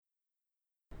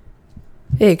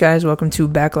Hey guys, welcome to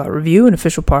Backlot Review, an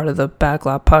official part of the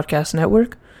Backlot Podcast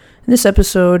Network. In this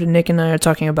episode, Nick and I are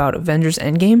talking about Avengers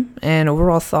Endgame and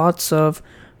overall thoughts of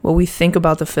what we think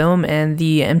about the film and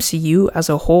the MCU as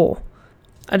a whole.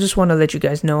 I just want to let you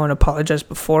guys know and apologize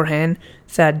beforehand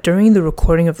that during the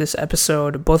recording of this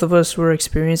episode, both of us were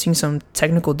experiencing some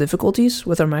technical difficulties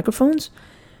with our microphones,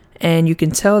 and you can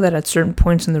tell that at certain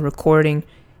points in the recording,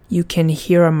 you can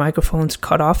hear our microphones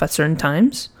cut off at certain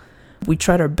times. We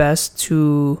tried our best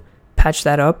to patch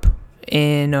that up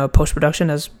in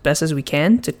post-production as best as we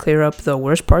can to clear up the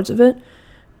worst parts of it,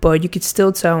 but you could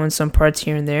still tell in some parts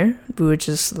here and there. We would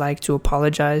just like to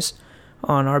apologize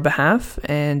on our behalf,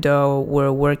 and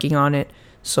we're working on it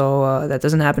so that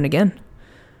doesn't happen again.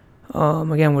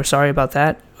 Again, we're sorry about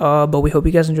that, but we hope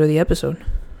you guys enjoy the episode.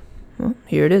 Well,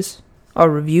 here it is. Our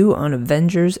review on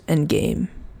Avengers Endgame.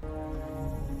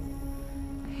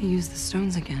 He used the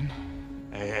stones again.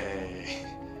 Hey.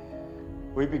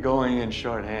 We'd be going in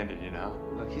short-handed, you know?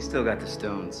 Look, he's still got the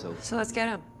stones, so... So let's get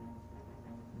him.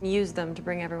 Use them to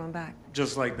bring everyone back.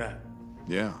 Just like that.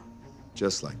 Yeah,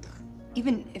 just like that.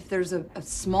 Even if there's a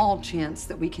small chance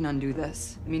that we can undo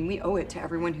this, I mean, we owe it to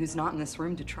everyone who's not in this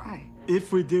room to try.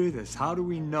 If we do this, how do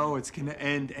we know it's gonna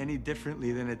end any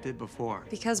differently than it did before?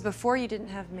 Because before you didn't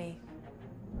have me.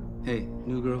 Hey,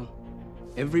 new girl,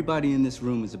 everybody in this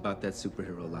room is about that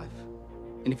superhero life.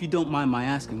 And if you don't mind my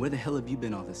asking, where the hell have you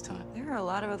been all this time? There are a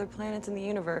lot of other planets in the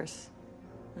universe.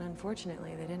 And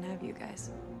unfortunately, they didn't have you guys.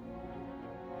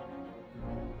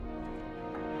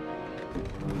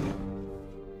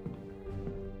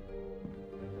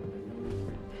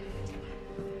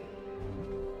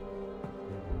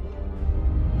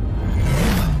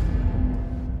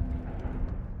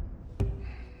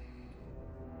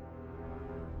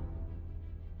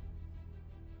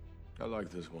 I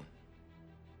like this one.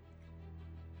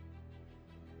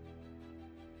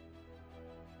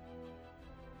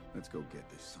 Let's go get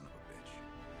this son of a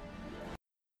bitch.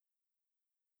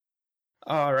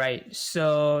 All right,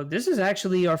 so this is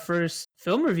actually our first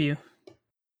film review.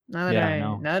 Now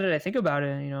that I think about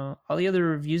it, all the other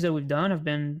reviews that we've done have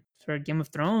been for Game of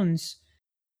Thrones,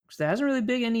 because there hasn't really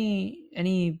been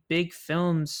any big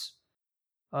films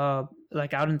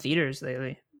like out in theaters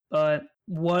lately. But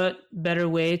what better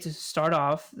way to start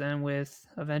off than with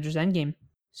Avengers Endgame?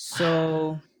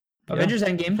 So, yeah. Avengers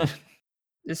Endgame.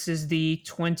 This is the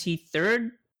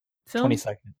 23rd film?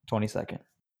 22nd.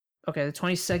 Okay, the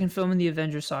 22nd film in the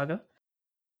Avengers saga.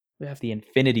 We have the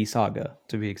Infinity Saga,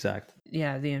 to be exact.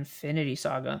 Yeah, the Infinity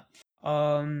Saga.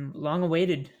 Long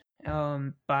awaited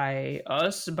by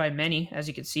us, by many, as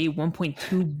you can see.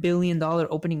 $1.2 billion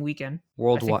opening weekend.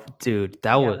 Worldwide. Dude,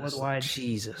 that was... Worldwide.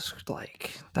 Jesus,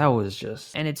 that was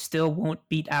just... And it still won't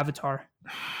beat Avatar.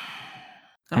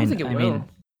 I don't think it will. Mean,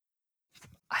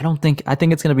 I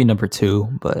think it's going to be number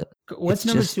 2, but... What's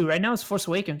number 2? Right now it's Force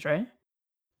Awakens, right?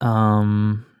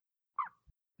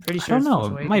 Pretty sure I don't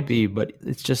know. It might be, but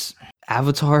it's just...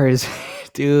 Avatar is...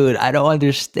 Dude, I don't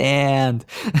understand.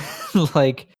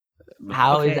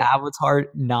 How is Avatar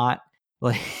not...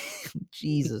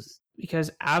 Jesus.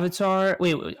 Because Avatar...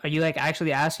 Wait, are you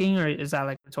actually asking, or is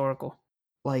that rhetorical?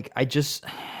 It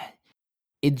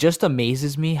just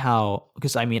amazes me how...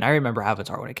 Because, I remember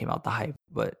Avatar when it came out, the hype,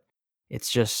 but... It's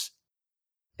just...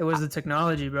 It was the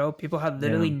technology, bro. People have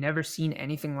literally never seen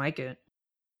anything like it.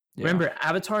 Yeah. Remember,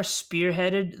 Avatar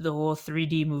spearheaded the whole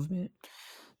 3D movement.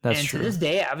 That's true. And to this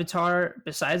day, Avatar,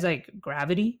 besides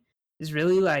Gravity, is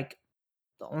really the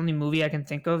only movie I can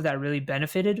think of that really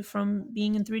benefited from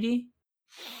being in 3D.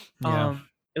 Yeah.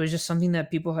 It was just something that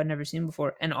people had never seen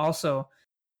before. And also,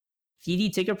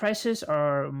 3D ticket prices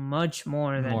are much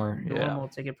more than normal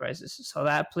ticket prices. So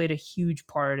that played a huge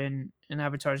part in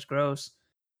Avatar's growth.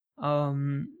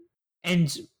 And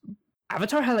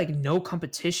Avatar had no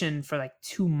competition for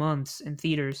 2 months in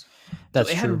theaters. That's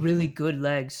so it true. had really good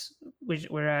legs.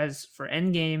 Whereas for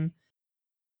Endgame,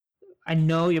 I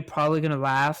know you're probably going to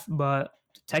laugh, but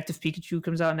Detective Pikachu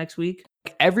comes out next week.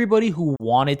 Everybody who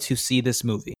wanted to see this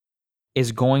movie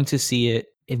is going to see it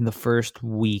in the first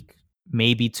week.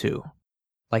 Maybe 2.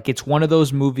 It's one of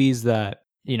those movies that,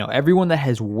 everyone that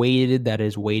has waited, that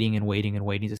is waiting and waiting and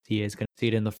waiting to see it is going to see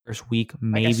it in the first week,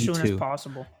 maybe as soon 2. as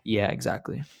possible. Yeah,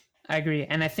 exactly. I agree.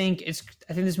 And I think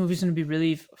this movie's going to be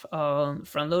really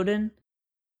front loaded.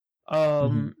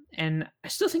 And I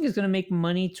still think it's going to make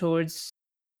money towards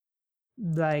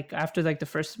after the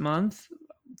first month,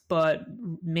 but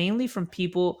mainly from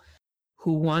people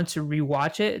who want to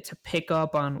rewatch it to pick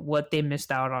up on what they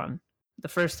missed out on the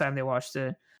first time they watched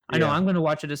it. I know I'm going to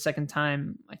watch it a second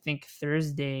time, I think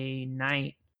Thursday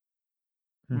night.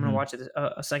 I'm gonna Mhm. watch it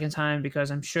a second time because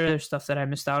I'm sure there's stuff that I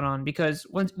missed out on. Because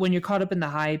when you're caught up in the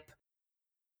hype,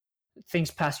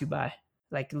 things pass you by,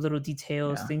 like little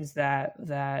details, Yeah. things that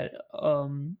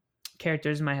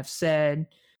characters might have said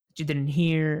that you didn't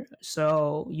hear.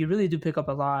 So you really do pick up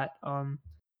a lot.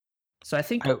 So I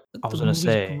think I the was gonna movie's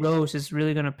say, gross is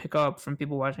really gonna pick up from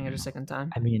people watching it a second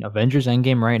time. I mean, Avengers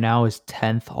Endgame right now is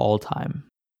 10th all time.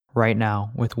 Right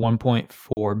now, with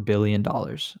 $1.4 billion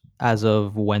as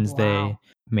of Wednesday, Wow.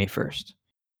 May 1st.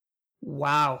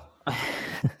 Wow.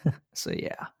 So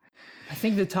yeah. I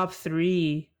think the top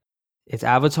three. It's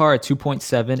Avatar at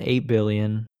 2.78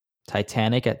 billion,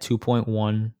 Titanic at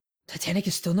 2.1, Titanic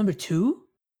is still number 2.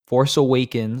 Force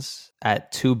Awakens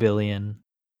at 2 billion,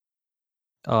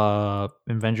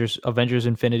 Avengers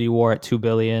Infinity War at 2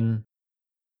 billion.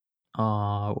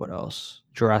 What else?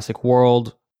 Jurassic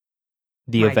World,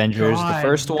 The My Avengers, the God,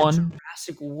 first one.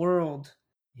 Jurassic World.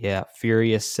 Yeah,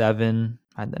 Furious 7,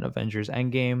 and then Avengers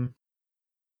Endgame.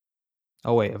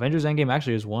 Oh wait, Avengers Endgame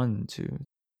actually is 1, 2.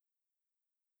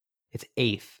 It's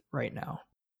 8th right now,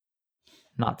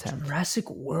 not 10th. Jurassic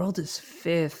World is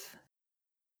 5th.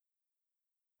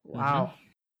 Wow.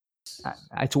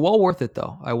 It's well worth it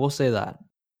though. I will say that.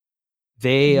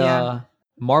 They Yeah.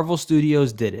 Marvel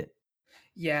Studios did it.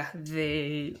 Yeah,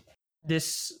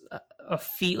 a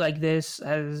feat like this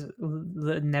has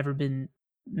never been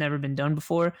done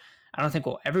before. I don't think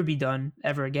will ever be done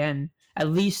ever again. At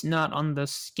least not on the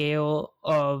scale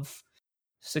of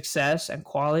success and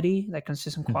quality, that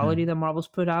consistent quality that Marvel's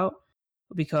put out.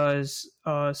 Because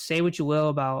say what you will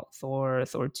about Thor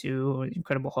 2,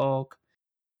 Incredible Hulk,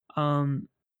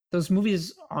 those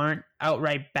movies aren't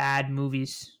outright bad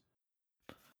movies.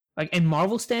 Like in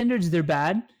Marvel standards, they're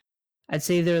bad. I'd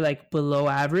say they're like below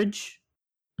average,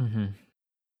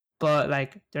 but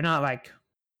like they're not like,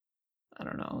 I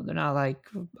don't know, they're not like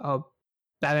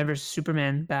Batman vs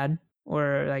Superman bad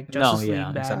or like Justice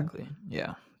League bad. Exactly.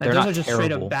 Yeah, like those are just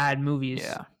straight up bad movies.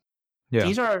 Yeah.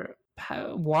 These are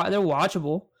they're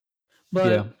watchable,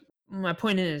 but my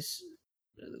point is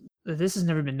this has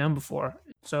never been done before.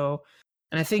 So,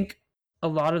 and I think a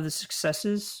lot of the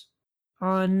successes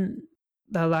on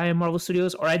that lie in Marvel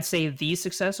Studios, or I'd say the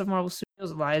success of Marvel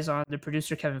Studios lies on the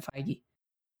producer Kevin Feige.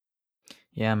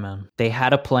 Yeah, man. They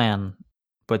had a plan,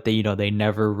 but they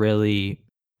never really.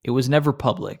 It was never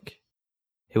public.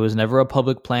 It was never a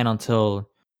public plan until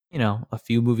a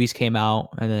few movies came out,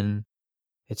 and then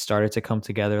it started to come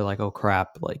together. Like, oh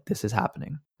crap! Like this is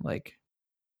happening. Like,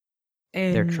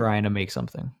 they're trying to make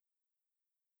something.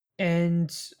 And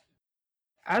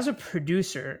as a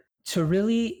producer, to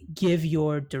really give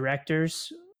your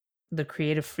directors the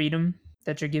creative freedom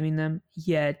that you're giving them,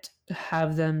 yet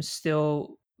have them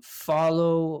still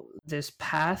follow this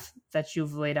path that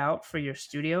you've laid out for your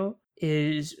studio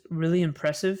is really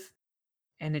impressive.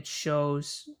 And it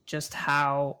shows just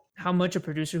how much a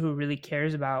producer who really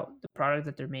cares about the product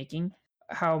that they're making,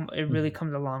 how it really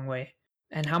comes a long way.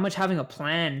 And how much having a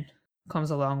plan comes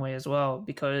a long way as well.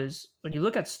 Because when you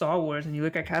look at Star Wars and you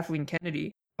look at Kathleen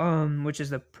Kennedy, which is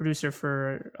the producer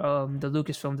for the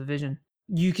Lucasfilm division,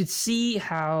 you could see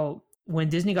how when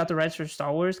Disney got the rights for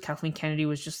Star Wars, Kathleen Kennedy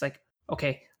was just like,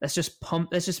 okay, let's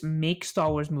just make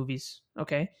Star Wars movies.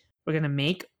 Okay, we're gonna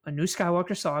make a new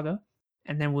Skywalker saga,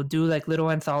 and then we'll do like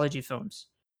little anthology films.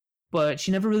 But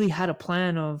she never really had a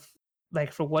plan of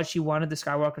like for what she wanted the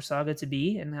Skywalker saga to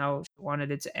be and how she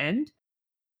wanted it to end.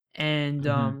 And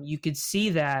you could see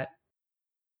that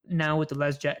now with The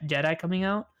Last Jedi coming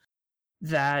out,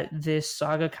 that this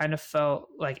saga kind of felt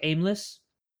like aimless,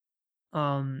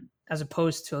 as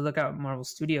opposed to look at Marvel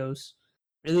Studios.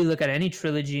 Really look at any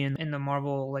trilogy in the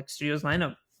Marvel like Studios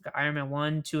lineup. Like Iron Man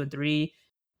 1, 2, and 3,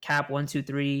 Cap 1, 2,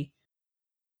 3.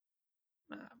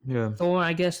 Thor,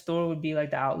 I guess Thor would be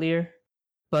like the outlier.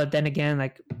 But then again,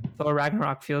 like Thor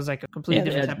Ragnarok feels like a completely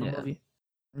different type of movie.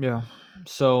 Yeah.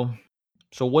 So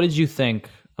what did you think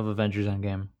of Avengers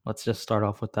Endgame? Let's just start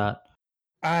off with that.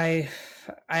 I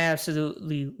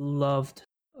absolutely loved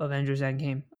Avengers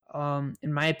Endgame.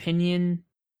 In my opinion,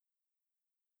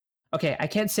 okay, I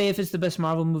can't say if it's the best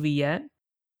Marvel movie yet.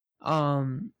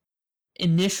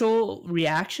 Initial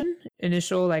reaction,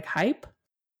 initial like hype,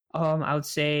 I would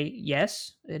say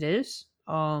yes, it is.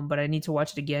 But I need to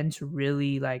watch it again to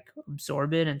really like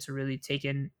absorb it and to really take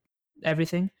in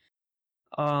everything.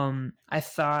 I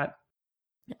thought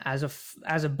as a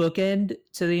bookend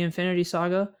to the Infinity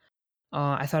Saga,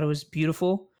 I thought it was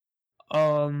beautiful.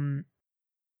 I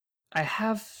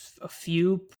have a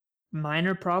few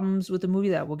minor problems with the movie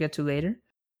that we'll get to later,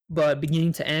 but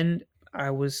beginning to end, I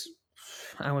was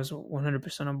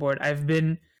 100% on board. I've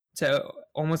been to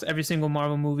almost every single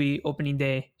Marvel movie opening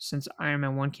day since Iron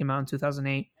Man 1 came out in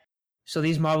 2008. So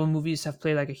these Marvel movies have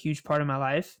played like a huge part of my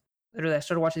life. Literally, I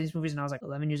started watching these movies when I was like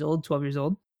 11 years old, 12 years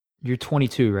old. You're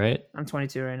 22, right? I'm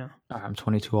 22 right now. I'm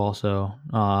 22 also.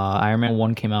 Iron Man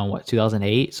 1 came out in what,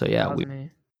 2008? So yeah,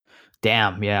 2008.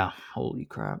 damn, yeah. Holy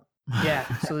crap. Yeah.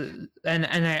 So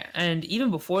and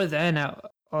even before then, I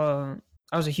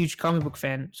was a huge comic book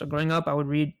fan. So growing up, I would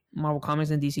read Marvel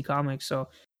comics and DC comics. So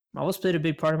Marvel's played a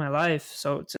big part of my life.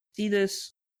 So to see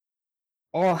this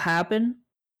all happen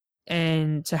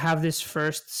and to have this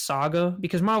first saga,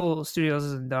 because Marvel Studios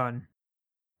isn't done,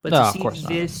 but No, to of see course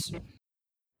not. this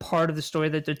part of the story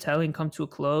that they're telling come to a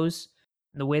close,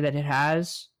 the way that it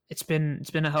has, it's been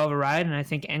a hell of a ride, and I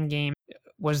think Endgame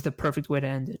was the perfect way to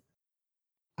end it.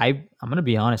 I'm gonna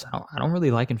be honest. I don't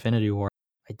really like Infinity War.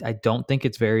 I don't think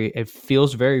it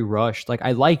feels very rushed. Like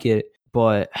I like it,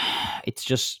 but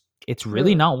it's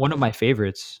really not one of my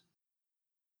favorites.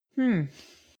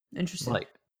 Interesting.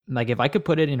 Like if I could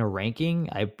put it in a ranking,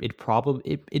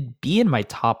 it'd be in my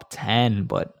top 10,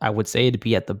 but I would say it'd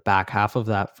be at the back half of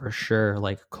that for sure,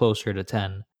 like closer to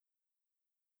 10.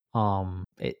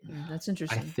 That's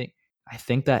interesting. I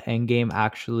think that Endgame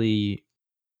actually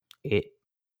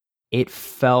it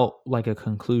felt like a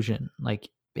conclusion. Like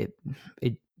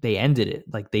they ended it.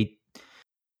 Like they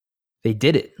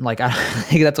did it. Like I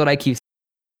think that's what I keep saying.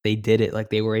 They did it. Like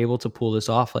they were able to pull this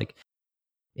off. Like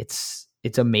it's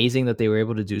amazing that they were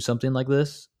able to do something like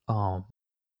this. I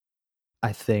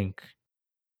think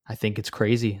it's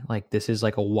crazy. Like this is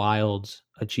like a wild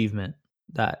achievement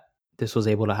that this was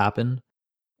able to happen.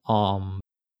 I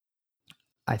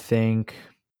think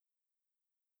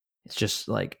it's just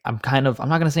like I'm not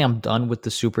going to say I'm done with the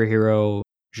superhero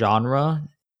genre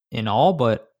in all,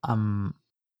 but I'm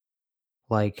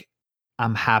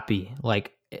happy.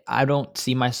 Like I don't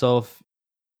see myself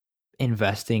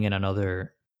investing in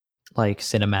another like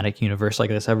cinematic universe like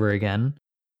this ever again.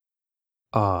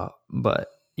 But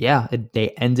yeah, they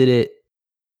ended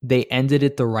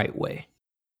it the right way.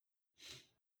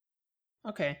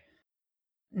 Okay.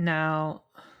 Now,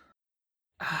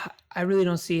 I really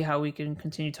don't see how we can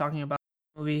continue talking about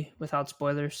the movie without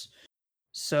spoilers.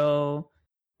 So,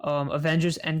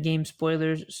 Avengers Endgame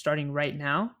spoilers starting right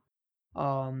now.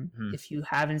 If you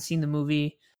haven't seen the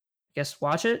movie, I guess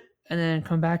watch it and then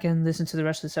come back and listen to the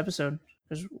rest of this episode,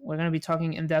 because we're going to be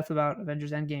talking in depth about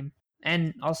Avengers Endgame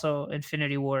and also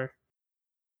Infinity War.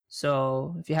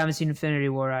 So if you haven't seen Infinity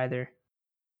War either,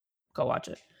 go watch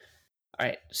it. All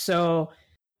right. So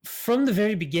from the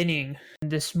very beginning,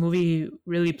 this movie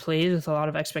really plays with a lot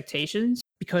of expectations,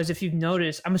 because if you've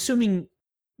noticed, I'm assuming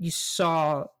you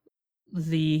saw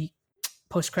the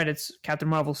post-credits Captain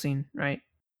Marvel scene, right?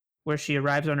 Where she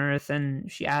arrives on Earth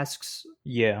and she asks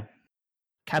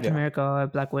Captain America,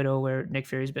 Black Widow, where Nick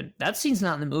Fury's been. That scene's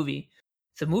not in the movie.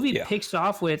 The movie picks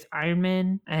off with Iron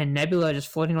Man and Nebula just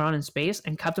floating around in space,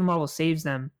 and Captain Marvel saves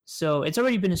them. So it's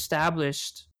already been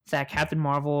established that Captain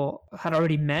Marvel had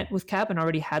already met with Cap and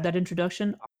already had that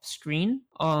introduction off screen.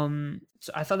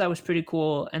 So I thought that was pretty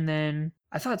cool. And then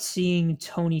I thought seeing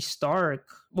Tony Stark.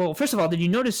 Well, first of all, did you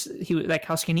notice like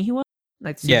how skinny he was?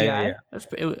 Like CGI. Yeah.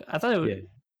 I thought it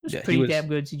was pretty damn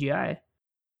good CGI.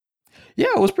 Yeah,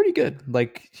 it was pretty good.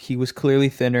 Like he was clearly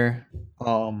thinner.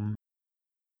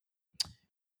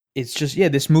 It's just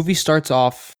this movie starts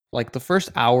off like the first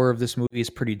hour of this movie is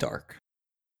pretty dark.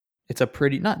 It's a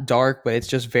pretty not dark, but it's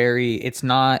just very. It's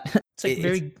not.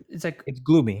 It's like it's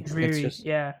gloomy. Dreary, it's just,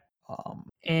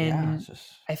 and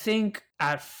I think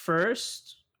at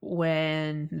first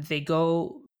when they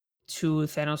go to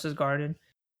Thanos' garden,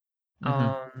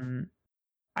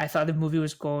 I thought the movie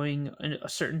was going in a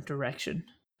certain direction.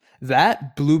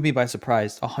 That blew me by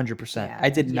surprise, 100%.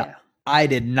 I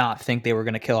did not think they were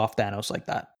going to kill off Thanos like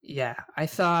that. Yeah, I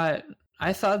thought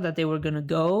that they were going to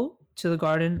go to the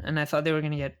garden, and I thought they were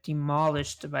going to get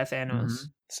demolished by Thanos.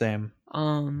 Same.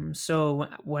 So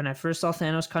when I first saw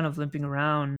Thanos kind of limping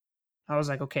around, I was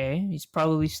like, okay, he's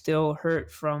probably still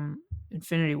hurt from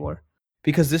Infinity War.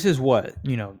 Because this is what,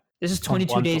 this is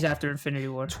 22 days after Infinity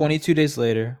War. 22 days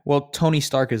later. Well, Tony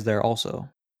Stark is there also.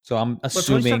 So I'm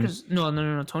assuming.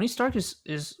 No. Tony Stark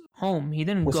is home. He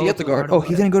didn't go. Was he at the garden? Oh,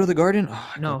 he didn't go to the garden?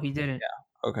 Oh, no, he didn't.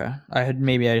 Yeah. Okay. I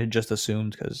had just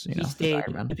assumed because, he stayed.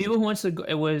 The people who went to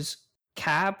it was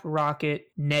Cap, Rocket,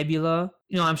 Nebula.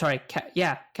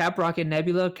 Cap, Rocket,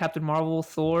 Nebula, Captain Marvel,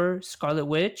 Thor, Scarlet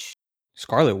Witch.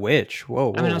 Scarlet Witch?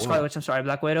 Whoa. Not Scarlet Witch. I'm sorry,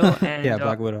 Black Widow. And,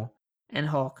 Black Widow. And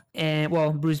Hulk. And,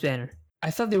 Bruce Banner.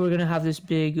 I thought they were going to have this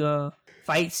big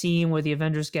fight scene where the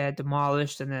Avengers get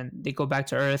demolished and then they go back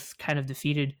to Earth kind of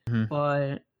defeated.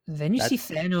 But Then you That- see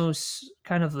Thanos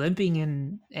kind of limping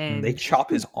and They chop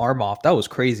his arm off. That was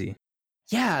crazy.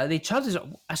 yeah, they chopped his.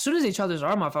 As soon as they chopped his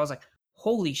arm off, I was like,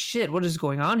 "Holy shit! What is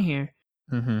going on here?"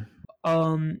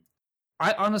 Mm-hmm.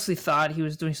 I honestly thought he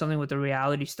was doing something with the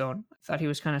Reality Stone. I thought he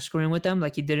was kind of screwing with them,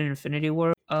 like he did in Infinity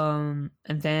War. And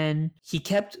then he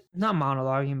kept not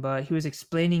monologuing, but he was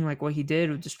explaining like what he did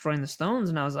with destroying the stones,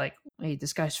 and I was like, "Wait,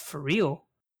 this guy's for real."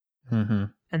 Mm-hmm.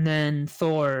 And then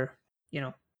Thor,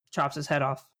 chops his head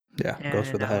off. Yeah, goes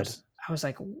for And the head. I was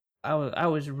like, I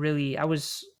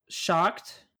was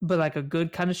shocked, but like a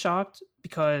good kind of shocked,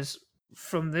 because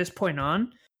from this point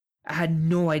on, I had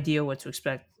no idea what to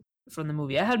expect from the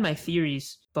movie. I had my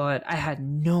theories, but I had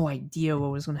no idea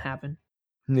what was going to happen.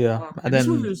 Yeah, and This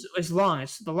then movie is long.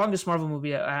 It's the longest Marvel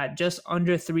movie I had. Just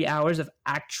under 3 hours of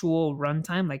actual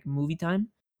runtime, like movie time.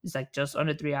 It's like just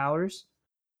under 3 hours.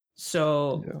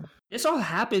 So yeah. this all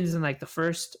happens in like the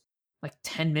first like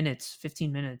 10 minutes,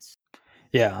 15 minutes.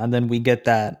 Yeah, and then we get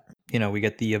that, we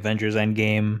get the Avengers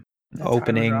Endgame The title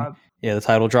opening. drop. Yeah, the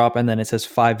title drop, and then it says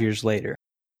 5 years later.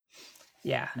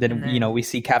 Yeah. Then, and we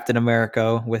see Captain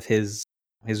America with his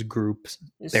group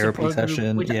his therapy support group,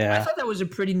 session. which I Yeah. thought that was a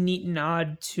pretty neat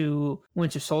nod to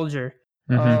Winter Soldier.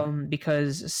 Mhm.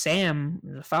 Because Sam,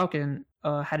 the Falcon,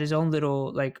 had his own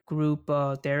little like group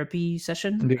therapy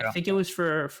session. Yeah. I think it was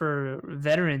for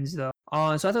veterans though.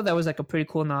 So I thought that was like a pretty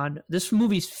cool nod. This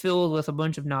movie's filled with a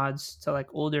bunch of nods to like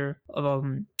older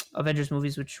Avengers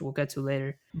movies, which we'll get to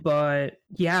later. But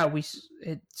yeah,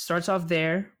 it starts off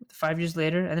there 5 years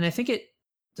later, and then I think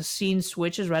the scene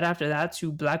switches right after that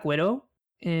to Black Widow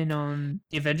in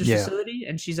the Avengers Yeah. facility,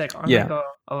 and she's like on Yeah. like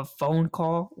a phone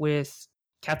call with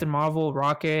Captain Marvel,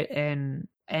 Rocket, and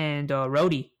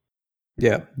Rhodey.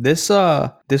 Yeah. This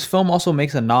film also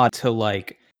makes a nod to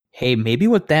like, hey, maybe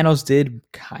what Thanos did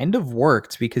kind of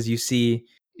worked, because you see,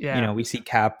 Yeah, we see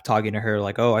Cap talking to her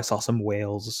like, "Oh, I saw some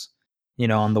whales,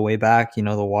 on the way back, the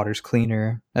water's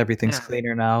cleaner. Everything's Yeah.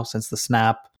 cleaner now since the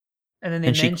snap." and then they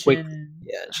and she mention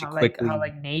she how quickly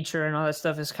like nature and all that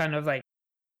stuff is kind of like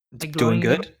doing growing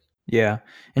good. Yeah.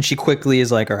 And she quickly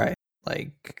is like, "All right,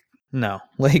 like no.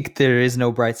 Like there is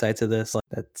no bright side to this. Like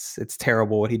it's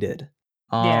terrible what he did."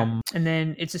 Yeah, and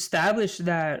then it's established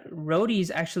that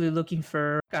Rhodey's actually looking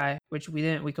for a guy, which we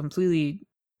completely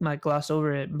like gloss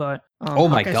over it. But Oh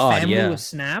my Hawkeye's God, family yeah. was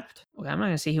snapped. Okay, I'm not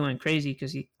gonna say he went crazy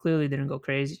because he clearly didn't go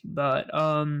crazy, but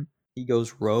he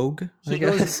goes rogue, I he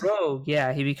goes guess. rogue.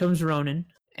 Yeah, he becomes Ronin,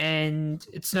 and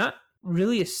it's not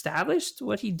really established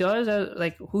what he does,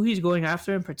 like who he's going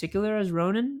after in particular as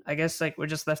Ronin. I guess like we're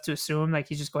just left to assume like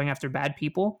he's just going after bad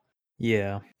people.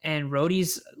 Yeah. And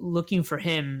Rhodey's looking for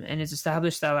him, and it's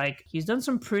established that like he's done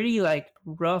some pretty like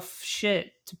rough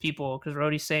shit to people, because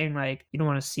Rhodey's saying like you don't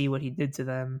want to see what he did to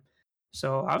them.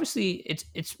 So obviously it's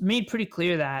made pretty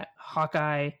clear that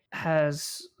Hawkeye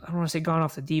has, I don't want to say gone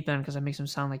off the deep end because that makes him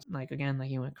sound like again like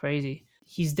he went crazy.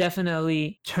 He's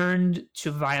definitely turned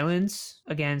to violence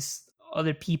against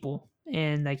other people,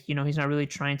 and like he's not really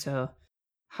trying to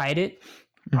hide it.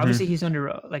 Mhm. Obviously he's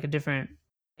under like a different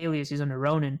alias, he's under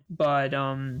Ronin, but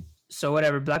so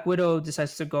whatever, Black Widow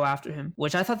decides to go after him,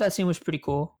 which I thought that scene was pretty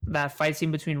cool. That fight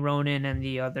scene between Ronin and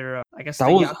the other I guess That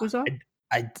the was- Yakuza.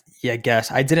 I guess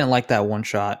I didn't like that one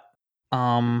shot.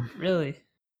 Really?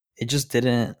 It just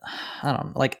didn't. I don't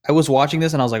know. Like I was watching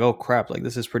this and I was like, "Oh crap! Like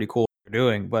this is pretty cool what they're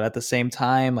doing," but at the same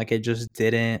time, like it just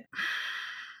didn't.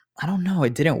 I don't know.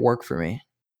 It didn't work for me.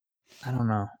 I don't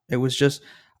know. It was just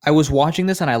I was watching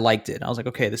this and I liked it. I was like,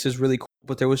 "Okay, this is really cool,"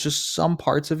 but there was just some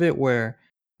parts of it where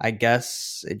I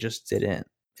guess it just didn't.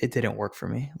 It didn't work for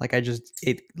me. Like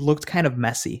it looked kind of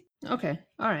messy. Okay,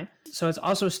 all right. So it's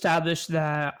also established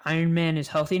that Iron Man is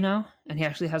healthy now, and he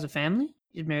actually has a family.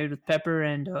 He's married with Pepper,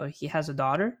 and he has a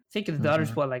daughter. I think the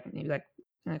daughter's what, like maybe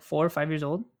like 4 or 5 years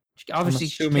old. Obviously,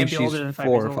 she I'm assuming can't be older she's than 5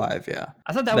 4 years or old. 5. Yeah.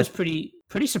 I thought that was pretty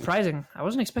surprising. I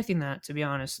wasn't expecting that, to be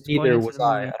honest. going Neither into was the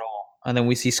I movie. at all. And then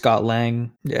we see Scott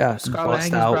Lang. Yeah, Scott bust Lang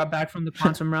is out. brought back from the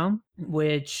quantum realm,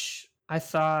 which I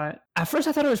thought at first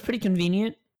I thought it was pretty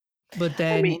convenient, but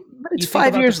then I mean, but it's you think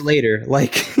 5 about years the- later.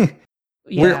 Like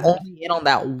we're only in on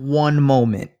that one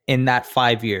moment in that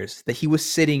 5 years that he was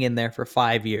sitting in there for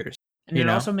 5 years. And it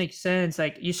also makes sense.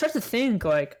 Like you start to think,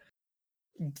 like,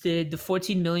 did the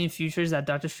 14 million futures that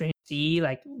Doctor Strange see,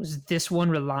 like, was this one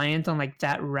reliant on like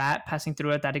that rat passing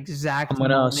through at that exact I'm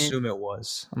gonna moment? assume it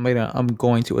was. I'm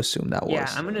going to assume that was.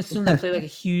 Yeah, I'm gonna assume that played like a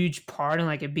huge part in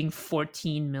like it being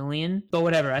 14 million. But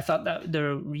whatever. I thought that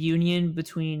the reunion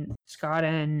between Scott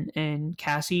and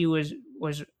Cassie was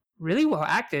really well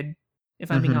acted, if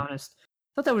I'm being honest.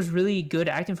 thought that was really good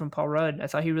acting from Paul Rudd. I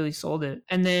thought he really sold it.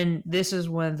 And then this is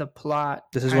when the plot.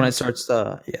 This is when it starts.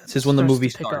 This is when the movie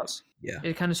starts. Yeah.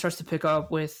 It kind of starts to pick up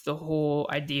with the whole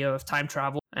idea of time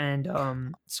travel, and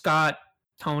Scott,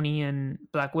 Tony, and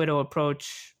Black Widow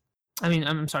approach.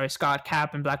 I'm sorry, Scott,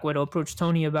 Cap, and Black Widow approach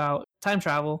Tony about time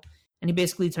travel, and he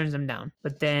basically turns them down.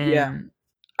 But then,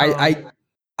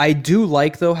 I do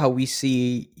like though how we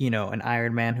see, you know, an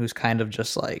Iron Man who's kind of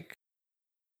just like,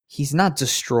 he's not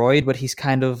destroyed, but he's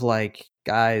kind of like,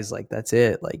 guys, like that's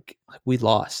it, like we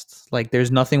lost, like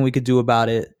there's nothing we could do about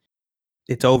it.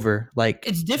 It's over. Like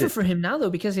it's different for him now though,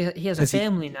 because he has a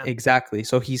family now. Exactly.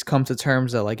 So he's come to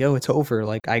terms that like, oh, it's over.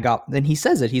 Like then he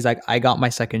says it. He's like, I got my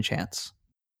second chance.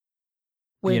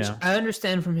 Which, you know? I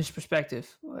understand from his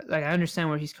perspective. Like I understand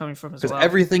where he's coming from as well. Because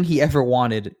everything he ever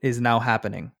wanted is now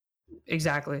happening.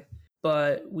 Exactly.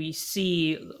 But we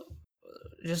see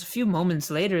just a few moments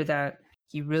later that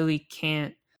he really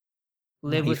can't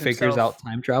live with himself. He figures out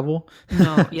time travel?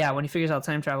 No, yeah, when he figures out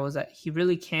time travel is that he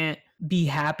really can't be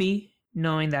happy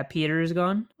knowing that Peter is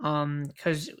gone.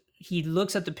 Because he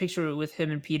looks at the picture with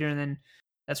him and Peter, and then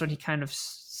that's when he kind of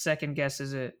second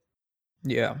guesses it.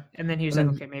 Yeah. And then he was like,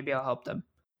 okay, maybe I'll help them.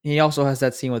 He also has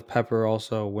that scene with Pepper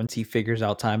also once he figures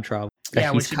out time travel.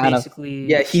 Yeah,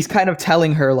 he's kind of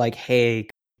telling her like, hey,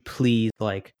 please,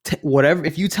 like whatever,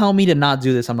 if you tell me to not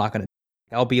do this, I'm not gonna,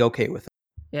 I'll be okay with it.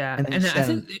 Yeah, and I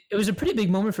think it was a pretty big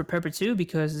moment for Pepper too,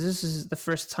 because this is the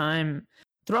first time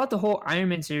throughout the whole Iron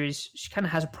Man series she kind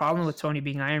of has a problem with Tony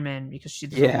being Iron Man because she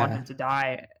doesn't want him to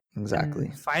die. Exactly.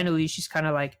 And finally she's kind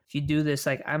of like, if you do this,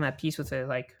 like I'm at peace with it.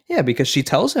 Like, yeah, because she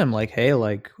tells him like, hey,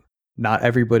 like not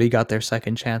everybody got their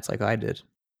second chance like I did.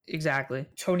 Exactly.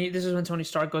 This is when Tony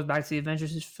Stark goes back to the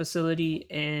Avengers facility,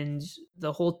 and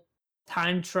the whole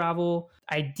time travel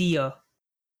idea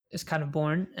is kind of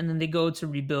born, and then they go to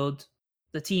rebuild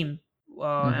the team.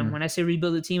 And when I say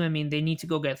rebuild the team, I mean they need to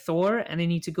go get Thor and they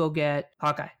need to go get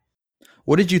Hawkeye.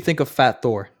 What did you think of Fat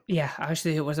Thor? Yeah,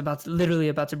 actually, it was literally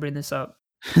about to bring this up.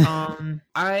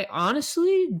 I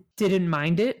honestly didn't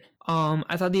mind it.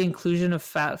 I thought the inclusion of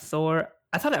Fat Thor,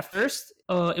 I thought at first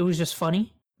it was just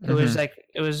funny. It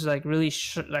was like really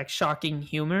shocking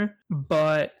humor,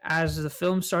 but as the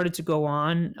film started to go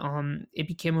on, it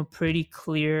became a pretty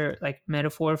clear like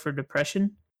metaphor for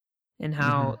depression, and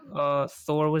how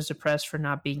Thor was depressed for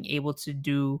not being able to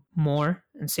do more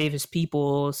and save his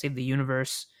people, save the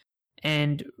universe.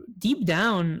 And deep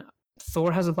down,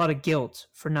 Thor has a lot of guilt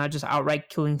for not just outright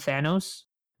killing Thanos,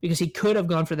 because he could have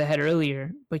gone for the head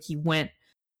earlier, but he went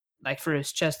like for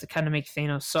his chest to kind of make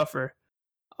Thanos suffer.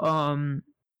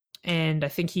 And I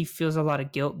think he feels a lot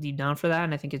of guilt deep down for that,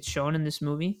 and I think it's shown in this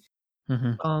movie.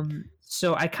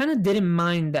 So I kind of didn't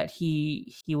mind that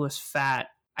he was fat.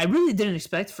 I really didn't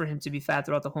expect for him to be fat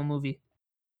throughout the whole movie.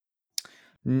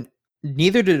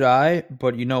 Neither did I,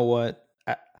 but you know what?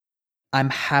 I'm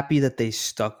happy that they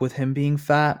stuck with him being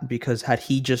fat, because had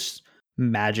he just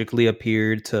magically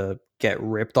appeared to get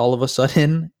ripped all of a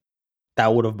sudden,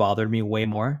 that would have bothered me way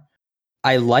more.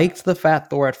 I liked the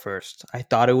Fat Thor at first. I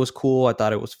thought it was cool. I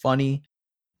thought it was funny.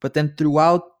 But then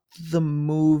throughout the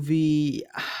movie,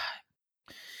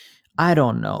 I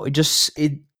don't know.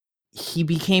 He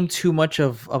became too much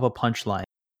of a punchline,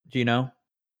 you know?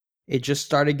 It just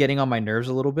started getting on my nerves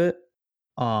a little bit.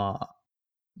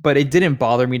 But it didn't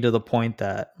bother me to the point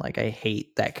that like I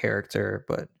hate that character.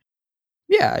 But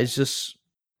yeah, it's just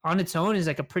on its own is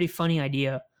like a pretty funny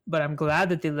idea. But I'm glad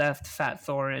that they left Fat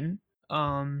Thor in.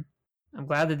 I'm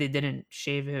glad that they didn't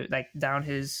shave it like down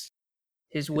his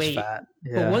weight. Fat.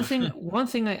 Yeah. But one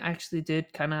thing I actually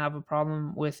did kind of have a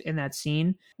problem with in that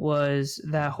scene was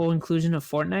that whole inclusion of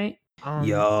Fortnite.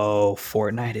 Yo,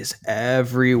 Fortnite is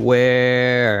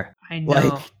everywhere. I know.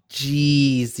 Like,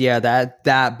 geez, yeah,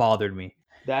 that bothered me.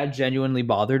 That genuinely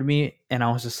bothered me, and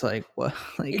I was just like, what?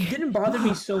 Like, it didn't bother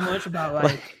me so much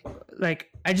about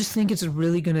like I just think it's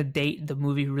really gonna date the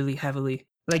movie really heavily.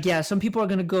 Like, yeah, some people are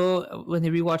going to go, when they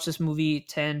rewatch this movie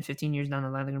 10, 15 years down the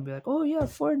line, they're going to be like, oh, yeah,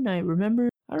 Fortnite, I remember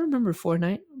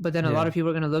Fortnite. But then a lot of people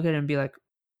are going to look at it and be like,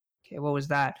 okay, what was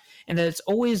that? And then it's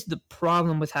always the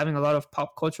problem with having a lot of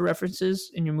pop culture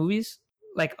references in your movies.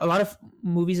 Like, a lot of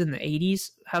movies in the 80s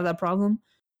have that problem,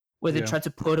 where they try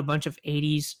to put a bunch of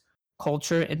 80s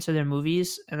culture into their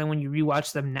movies. And then when you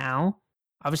rewatch them now,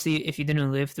 obviously, if you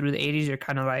didn't live through the 80s, you're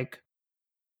kind of like,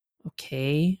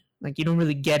 okay, like, you don't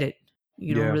really get it.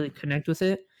 You don't really connect with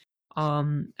it.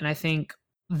 And I think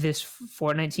this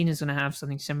Fortnite scene is going to have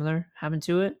something similar happen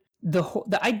to it.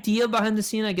 The idea behind the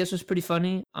scene, I guess, was pretty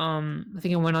funny. I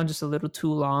think it went on just a little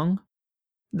too long.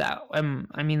 That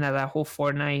whole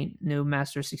Fortnite new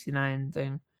Master 69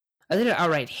 thing. I didn't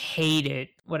outright hate it.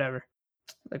 Whatever.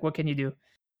 Like, what can you do?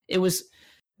 It was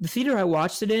the theater I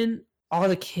watched it in. All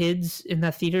the kids in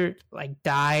that theater like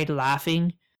died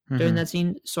laughing during Mhm. that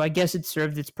scene. So I guess it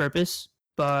served its purpose,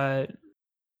 but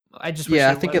I just wish Yeah,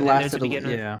 I it think it wasn't there lasted. to begin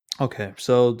with. Yeah. Okay,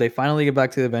 so they finally get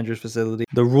back to the Avengers facility.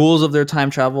 The rules of their time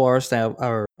travel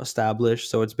are established.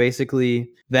 So it's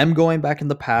basically them going back in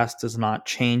the past does not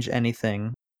change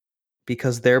anything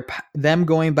because them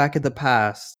going back in the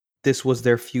past. This was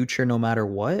their future, no matter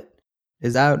what.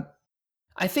 Is that?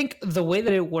 I think the way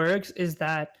that it works is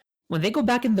that when they go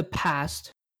back in the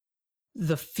past,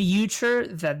 the future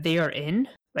that they are in,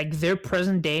 like their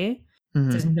present day,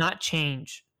 does Mhm. not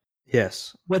change.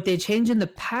 Yes. What they change in the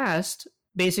past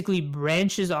basically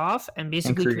branches off and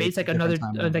basically creates creates a like another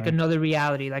different timeline, right? another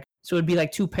reality. Like so, it'd be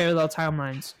like two parallel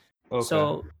timelines. Okay.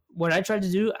 So what I tried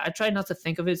to do, I tried not to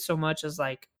think of it so much as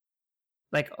like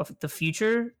of the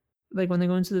future, like when they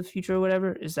go into the future or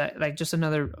whatever. Is that like just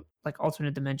another like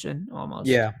alternate dimension almost?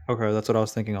 Yeah. Okay, that's what I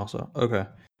was thinking. Also. Okay.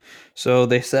 So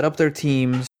they set up their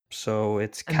teams. So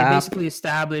it's And they Cap. basically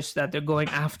establish that they're going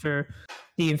after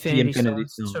the Infinity, Infinity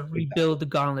Stones Stone, to rebuild the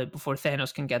gauntlet before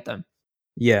Thanos can get them.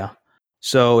 Yeah.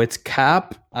 So it's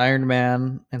Cap, Iron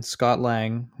Man, and Scott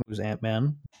Lang, who's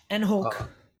Ant-Man, And Hulk.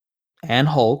 and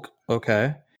Hulk.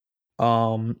 Okay.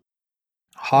 Hawkeye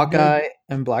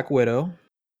and Black Widow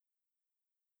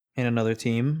in another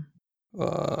team.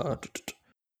 And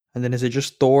then is it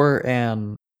just Thor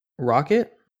and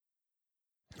Rocket?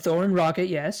 Thor and Rocket,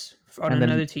 yes, on And then-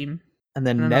 another team. And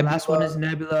then And then Nebula the last one is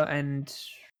Nebula and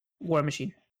War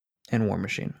Machine. and War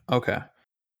Machine. Okay.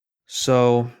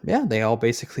 So, yeah, they all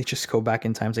basically just go back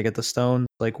in time to get the stone.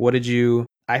 Like, what did you...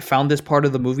 I found this part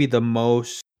of the movie the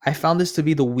most... I found this to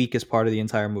be the weakest part of the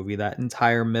entire movie. That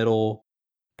entire middle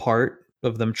part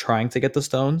of them trying to get the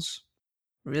stones.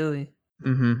 Really?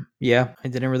 Mm-hmm. Yeah, I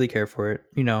didn't really care for it.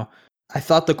 You know, I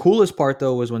thought the coolest part,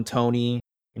 though, was when Tony,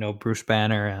 Bruce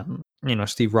Banner and,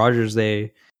 Steve Rogers,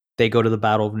 they go to the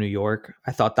Battle of New York.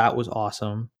 I thought that was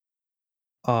awesome.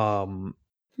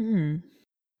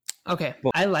 Okay,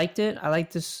 Well- I liked it. I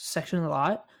liked this section a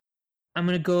lot. I'm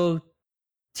going to go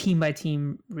team by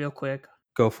team real quick.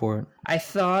 Go for it. I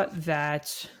thought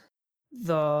that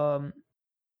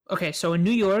okay, so in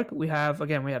New York we have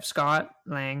Scott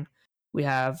Lang, we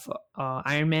have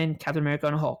Iron Man, Captain America,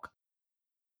 and Hulk.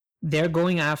 They're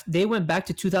going after. They went back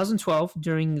to 2012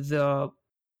 during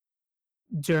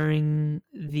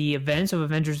the events of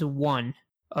Avengers 1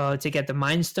 to get the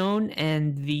Mind Stone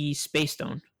and the Space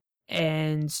Stone.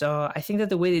 And so I think that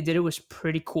the way they did it was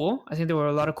pretty cool. I think there were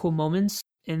a lot of cool moments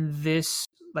in this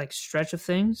like stretch of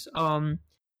things.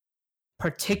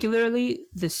 Particularly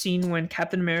the scene when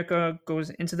Captain America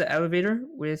goes into the elevator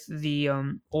with the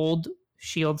old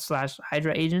Shield /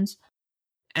 Hydra agents,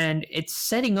 and it's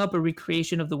setting up a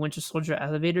recreation of the Winter Soldier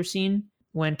elevator scene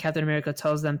when Captain America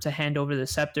tells them to hand over the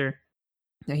scepter,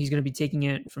 that he's going to be taking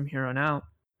it from here on out,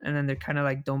 and then they're kind of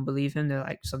like don't believe him. They're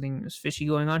like, something is fishy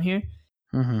going on here,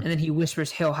 and then he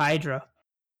whispers "Hail Hydra."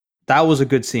 That was a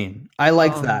good scene. I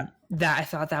liked that. I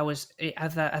thought that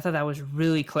was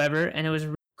really clever, and it was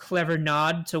a clever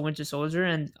nod to Winter Soldier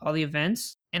and all the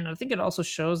events. And I think it also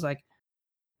shows like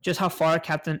just how far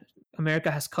Captain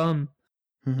America has come,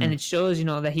 and it shows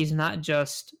that he's not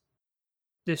just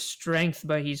this strength,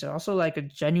 but he's also like a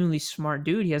genuinely smart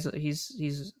dude.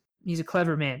 He's a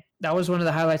clever man. That was one of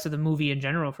the highlights of the movie in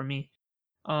general for me.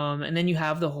 And then you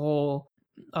have the whole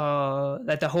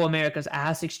the whole America's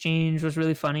ass exchange was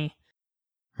really funny.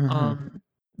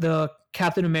 The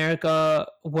Captain America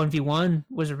 1v1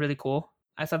 was really cool.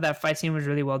 I thought that fight scene was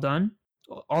really well done.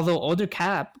 Although older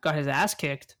Cap got his ass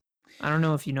kicked. I don't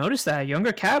know if you noticed that.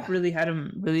 Younger Cap really had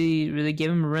him really gave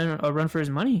him a run for his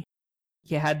money.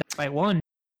 He had that fight won.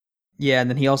 Yeah, and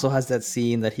then he also has that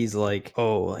scene that he's like,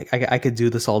 "Oh, like I could do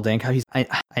this all day." And how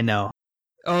I know.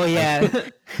 Oh yeah,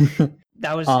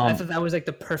 that was. I thought that was like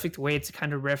the perfect way to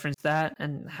kind of reference that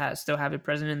and still have it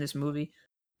present in this movie.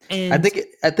 And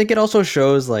I think it also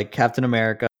shows like Captain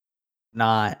America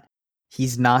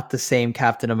he's not the same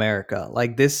Captain America.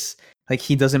 Like this, like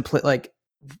he doesn't play like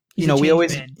he's a we changed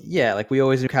always man. we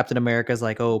always knew Captain America as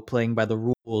like, oh, playing by the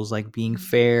rules, like being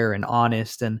fair and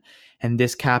honest, and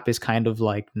this Cap is kind of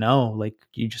like, no, like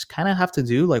you just kind of have to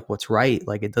do like what's right.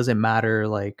 Like it doesn't matter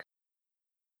like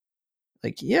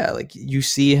yeah, like you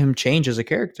see him change as a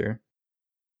character.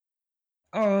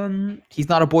 He's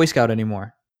not a Boy Scout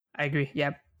anymore. I agree.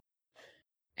 Yep.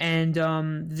 And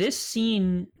this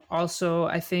scene also,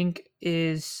 I think,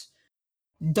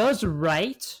 does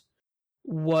right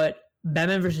what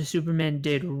Batman vs Superman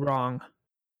did wrong.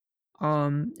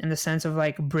 In the sense of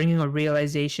like bringing a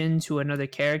realization to another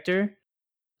character.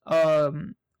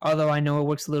 although I know it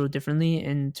works a little differently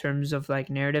in terms of like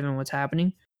narrative and what's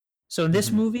happening. So in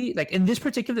this movie, like in this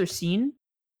particular scene,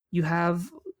 you have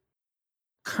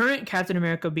current Captain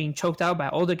America being choked out by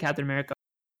older Captain America.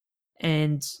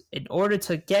 And in order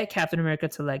to get Captain America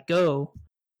to let go,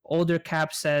 older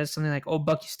Cap says something like, "Oh,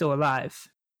 Bucky's still alive."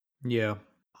 Yeah.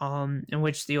 In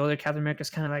which the older Captain America is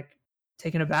kind of like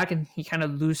taken aback, and he kind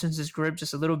of loosens his grip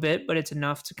just a little bit, but it's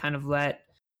enough to kind of let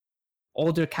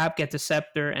older Cap get the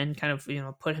scepter and kind of,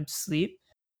 put him to sleep.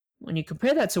 When you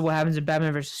compare that to what happens in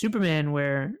Batman versus Superman,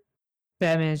 where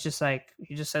Batman is just like,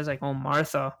 he just says like, "Oh,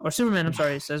 Martha," or Superman, I'm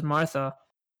sorry, says Martha.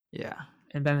 Yeah.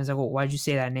 And Batman's like, "Well, why'd you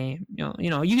say that name?"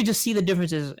 You could just see the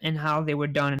differences in how they were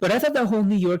done. But I thought that whole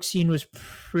New York scene was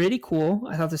pretty cool.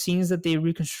 I thought the scenes that they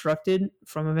reconstructed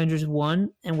from Avengers 1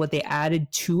 and what they added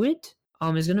to it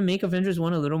is going to make Avengers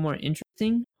 1 a little more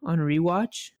interesting on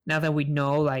rewatch. Now that we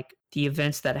know like the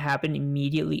events that happened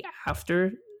immediately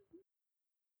after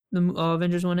the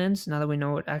Avengers 1 ends, now that we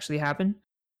know what actually happened.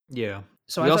 Yeah.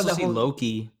 So we I also thought see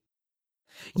Loki.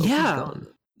 Yeah.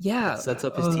 It sets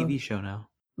up his TV show now.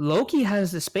 Loki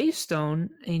has the Space Stone,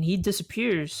 and he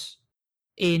disappears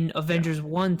in Avengers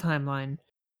 1 timeline.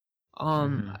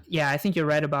 Yeah, I think you're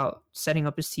right about setting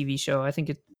up his TV show. I think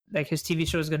his TV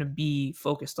show is going to be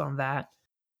focused on that.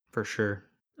 For sure.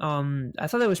 I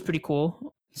thought that was pretty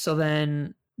cool. So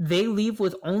then they leave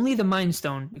with only the Mind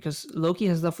Stone because Loki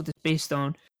has left with the Space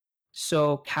Stone.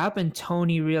 So Cap and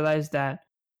Tony realize that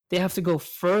they have to go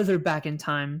further back in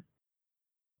time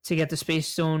to get the Space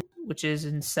Stone, which is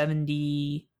in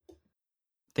 70.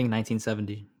 I think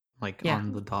 1970,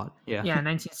 on the dot. Yeah. Yeah,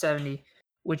 1970,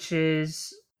 which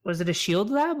was it a SHIELD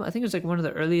lab? I think it was like one of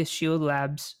the earliest SHIELD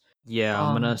labs. Yeah,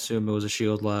 I'm going to assume it was a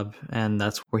SHIELD lab, and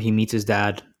that's where he meets his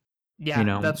dad.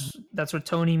 Yeah, that's where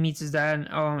Tony meets his dad.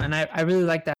 And I really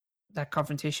like that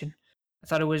confrontation. I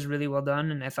thought it was really well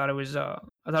done, and I thought it was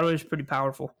pretty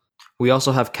powerful. We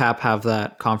also have Cap have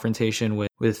that confrontation with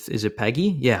is it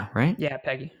Peggy? Yeah, right? Yeah,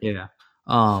 Peggy. Yeah.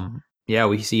 Yeah,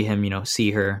 we see him,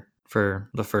 see her for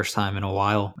the first time in a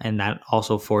while, and that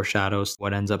also foreshadows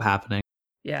what ends up happening.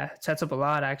 Yeah, it sets up a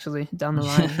lot actually down the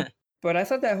line. But I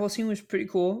thought that whole scene was pretty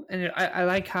cool, and I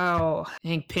like how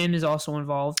Hank Pym is also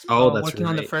involved. Oh, that's working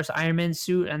on the first Iron Man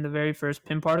suit and the very first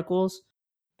Pym particles.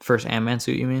 First Ant-Man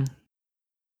suit, you mean?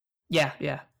 Yeah.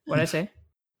 What'd I say?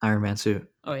 Iron Man suit.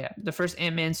 Oh yeah, the first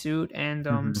Ant-Man suit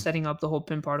and setting up the whole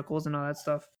Pym particles and all that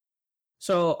stuff.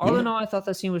 So all in all, I thought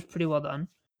that scene was pretty well done.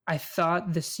 I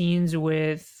thought the scenes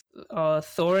with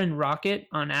Thor and Rocket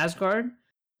on Asgard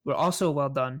were also well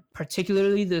done,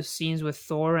 particularly the scenes with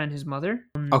Thor and his mother.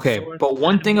 Okay, but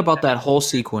one thing about that whole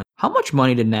sequence, how much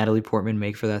money did Natalie Portman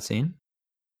make for that scene?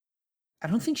 I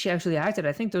don't think she actually acted.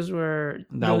 I think those were...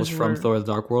 That was from Thor the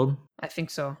Dark World? I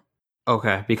think so.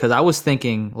 Okay, because I was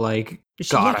thinking,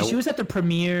 she was at the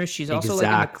premiere. She's also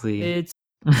exactly.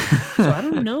 So I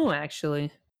don't know,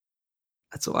 actually.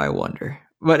 That's what I wonder.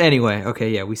 But anyway, okay,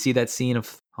 yeah, we see that scene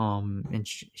of and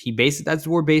that's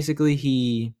where basically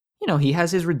he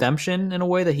has his redemption in a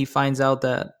way that he finds out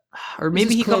that, or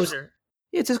maybe he closure.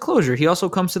 It's his closure. He also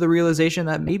comes to the realization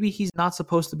that maybe he's not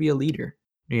supposed to be a leader.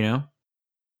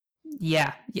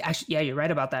 Yeah, actually, you're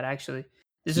right about that. Actually,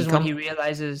 this is when he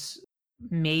realizes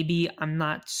maybe I'm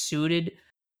not suited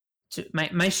to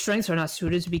my strengths are not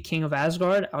suited to be king of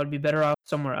Asgard. I would be better off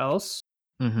somewhere else.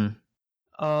 Mm-hmm.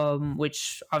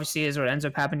 Which obviously is what ends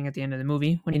up happening at the end of the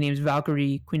movie when he names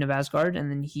Valkyrie Queen of Asgard, and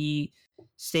then he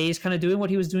stays kind of doing what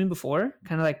he was doing before,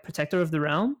 kind of like protector of the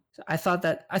realm. So I thought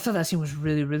that scene was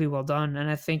really, really well done, and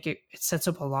I think it sets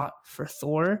up a lot for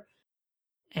Thor.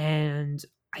 And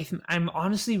I'm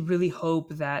honestly really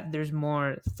hope that there's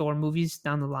more Thor movies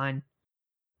down the line,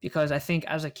 because I think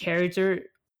as a character,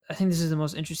 I think this is the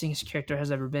most interesting his character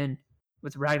has ever been,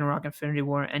 with Ragnarok, Infinity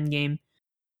War, Endgame.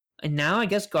 And now I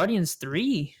guess Guardians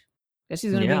 3. I guess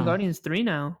he's going to be in Guardians 3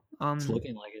 now. It's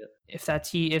looking like it.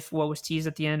 If what was teased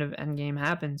at the end of Endgame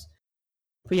happens.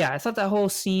 But yeah, I thought that whole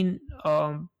scene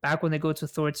back when they go to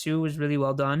Thor 2 was really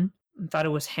well done. I thought it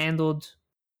was handled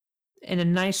in a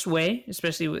nice way,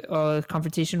 especially with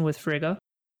confrontation with Frigga.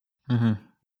 Mm-hmm.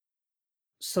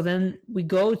 So then we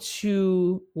go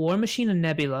to War Machine and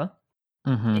Nebula.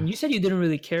 Mm-hmm. And you said you didn't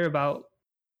really care about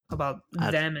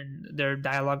them and their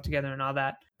dialogue together and all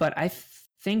that. But I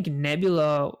think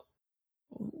Nebula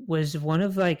was one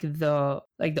of the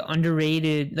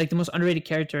underrated, the most underrated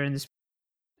character in this.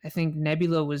 I think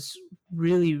Nebula was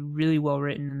really, really well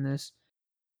written in this.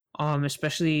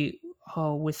 Especially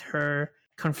with her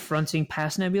confronting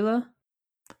past Nebula.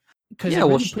 Because it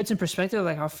really puts in perspective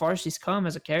how far she's come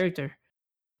as a character.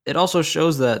 It also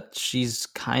shows that she's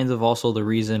kind of also the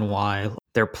reason why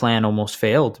their plan almost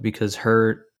failed, because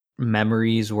her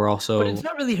memories were also. But it's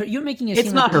not really her. You're making it. It's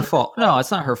seem not like her fault. No,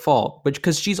 it's not her fault. But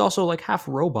because she's also like half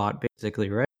robot, basically,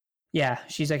 right? Yeah,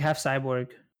 she's like half cyborg.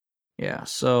 Yeah.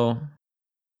 So.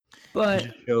 But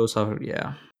It shows how.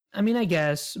 Yeah. I mean, I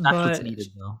guess. That's but what's needed,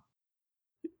 though.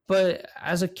 But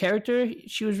as a character,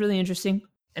 she was really interesting.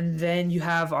 And then you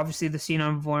have obviously the scene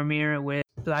on Vormir with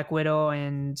Black Widow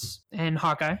and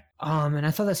Hawkeye. And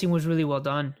I thought that scene was really well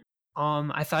done.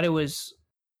 I thought it was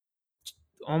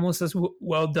almost as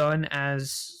well done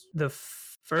as the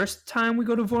first time we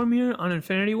go to Vormir on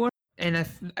Infinity War. And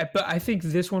but I think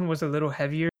this one was a little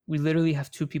heavier. We literally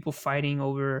have two people fighting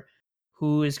over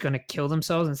who is going to kill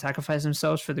themselves and sacrifice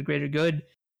themselves for the greater good.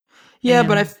 Yeah,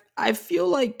 but I feel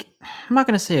like I'm not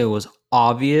gonna say it was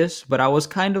obvious, but I was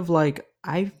kind of like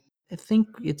I think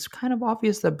it's kind of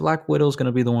obvious that Black Widow's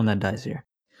gonna be the one that dies here.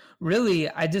 Really,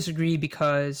 I disagree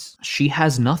because She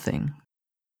has nothing.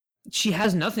 she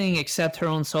has nothing except her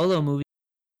own solo movie.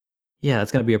 Yeah,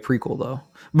 it's gonna be a prequel though.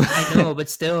 I know, but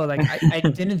still, like I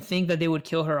didn't think that they would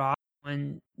kill her off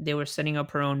when they were setting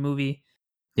up her own movie.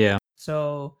 Yeah.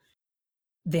 So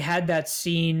they had that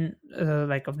scene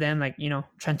like of them like, you know,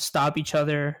 trying to stop each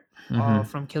other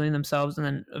from killing themselves, and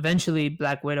then eventually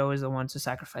Black Widow is the one to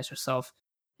sacrifice herself,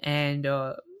 and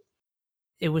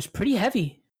it was pretty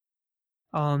heavy.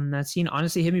 That scene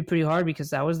honestly hit me pretty hard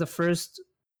because that was the first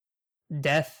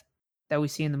death that we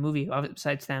see in the movie,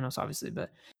 besides Thanos, obviously,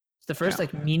 but it's the first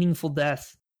like meaningful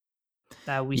death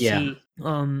that we see.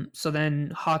 So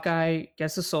then Hawkeye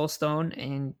gets the Soul Stone,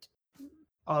 and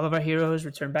all of our heroes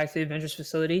return back to the Avengers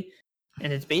facility,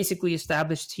 and it's basically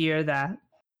established here that.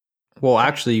 Well,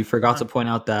 actually, you forgot to point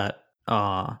out that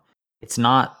it's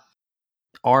not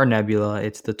our Nebula;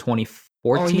 it's the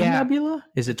 2014 Nebula.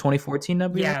 Is it 2014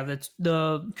 Nebula? Yeah,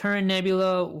 the current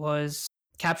Nebula was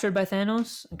captured by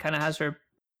Thanos and kind of has her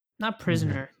not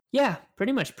prisoner. Yeah,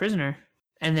 pretty much prisoner.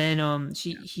 And then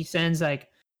he sends like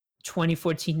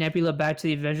 2014 Nebula back to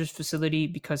the Avengers facility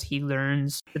because he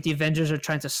learns that the Avengers are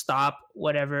trying to stop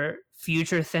whatever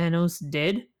future Thanos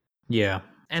did. Yeah.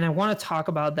 And I want to talk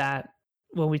about that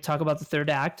when we talk about the third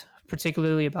act,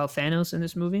 particularly about Thanos in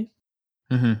this movie.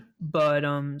 But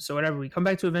so whatever, we come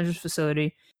back to Avengers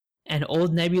facility, and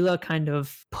old Nebula kind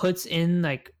of puts in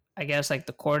like, I guess like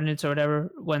the coordinates or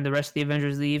whatever when the rest of the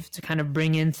Avengers leave to kind of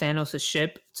bring in Thanos'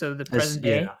 ship to the present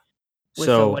day with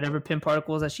whatever pin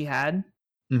particles that she had.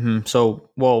 So,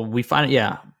 well, we find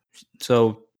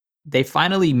So they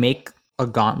finally make a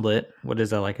gauntlet. What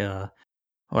is that, like a?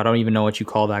 Oh, I don't even know what you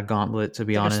call that gauntlet, to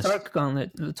be honest. A Stark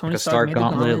gauntlet. Tony like Stark made a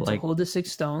gauntlet like to hold the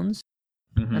 6 stones,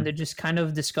 and they're just kind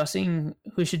of discussing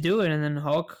who should do it. And then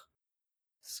Hulk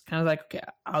is kind of like, okay,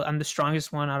 I'm the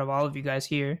strongest one out of all of you guys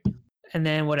here. And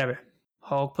then whatever,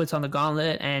 Hulk puts on the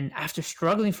gauntlet, and after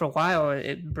struggling for a while,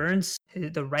 it burns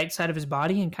the right side of his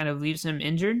body and kind of leaves him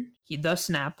injured. He does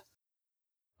snap.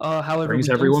 However, brings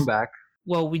everyone back.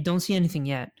 Well, we don't see anything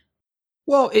yet.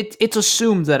 Well, it's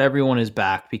assumed that everyone is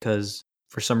back because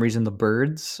for some reason the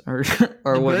birds are the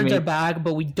birds are back,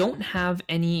 but we don't have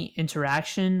any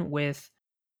interaction with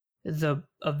the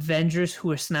Avengers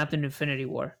who are snapped in Infinity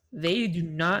War. They do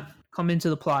not come into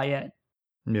the plot yet.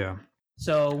 Yeah.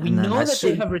 So we know that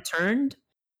they have returned,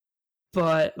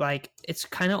 but like it's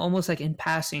kind of almost like in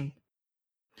passing.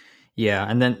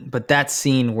 Yeah, but that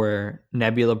scene where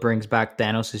Nebula brings back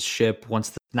Thanos' ship once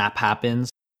the snap happens,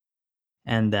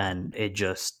 and then it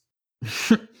just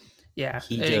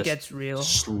it gets real.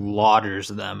 Slaughters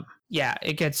them. Yeah,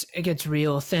 it gets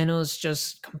real. Thanos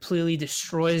just completely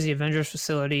destroys the Avengers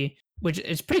facility, which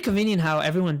is pretty convenient how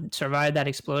everyone survived that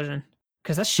explosion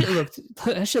because that shit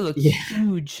looked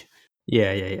huge.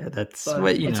 Yeah. That's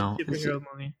what you know. Superhero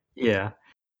movie. Yeah.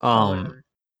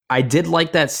 I did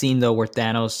like that scene though where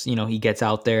Thanos, you know, he gets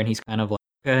out there and he's kind of like,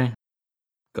 okay,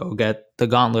 go get the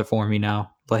gauntlet for me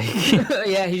now. Like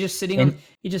yeah, he's just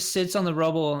he just sits on the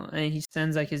rubble and he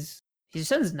sends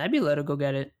Nebula to go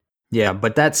get it. Yeah,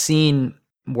 but that scene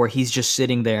where he's just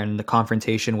sitting there in the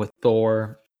confrontation with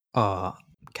Thor,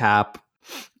 Cap,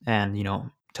 and you know,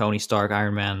 Tony Stark,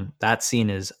 Iron Man, that scene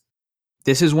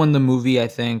this is when the movie, I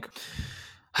think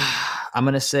I'm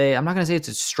not gonna say it's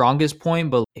its strongest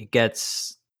point, but it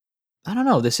gets, I don't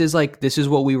know. This is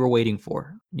what we were waiting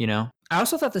for, you know? I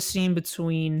also thought the scene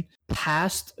between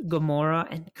past Gamora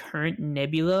and current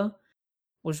Nebula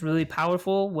was really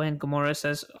powerful when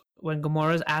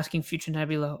Gamora's asking future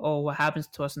Nebula, oh, what happens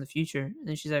to us in the future? And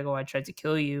then she's like, oh, I tried to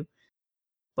kill you,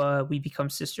 but we become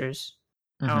sisters.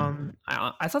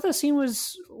 I thought that scene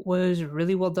was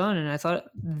really well done, and I thought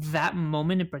that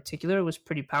moment in particular was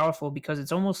pretty powerful because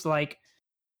it's almost like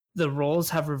the roles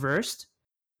have reversed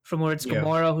from where it's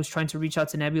Gamora who's trying to reach out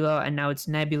to Nebula, and now it's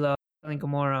Nebula telling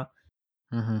Gamora,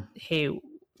 hey,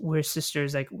 we're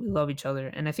sisters, like we love each other.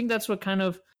 And I think that's what kind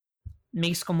of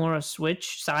makes Gamora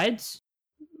switch sides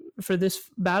for this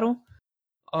battle.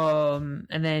 And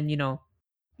then, you know,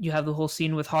 you have the whole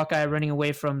scene with Hawkeye running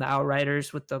away from the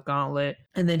Outriders with the gauntlet,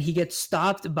 and then he gets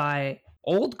stopped by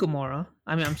old Gamora.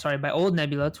 By old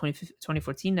Nebula,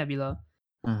 2014 Nebula.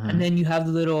 And then you have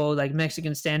the little like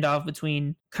Mexican standoff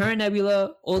between current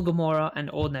Nebula, old Gamora,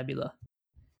 and old Nebula.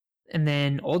 And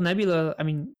then old Nebula,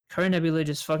 current Nebula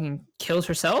just fucking kills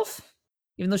herself,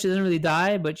 even though she doesn't really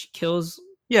die, but she kills.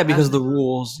 Yeah, because the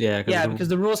rules. Because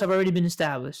the rules have already been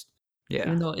established. Yeah.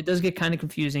 Even though it does get kind of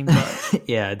confusing, but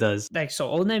yeah, it does. like, so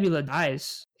old Nebula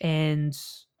dies, and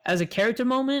as a character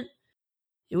moment,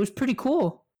 it was pretty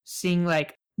cool seeing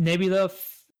like Nebula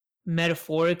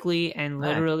metaphorically and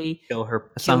literally kill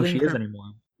her. That's not who she is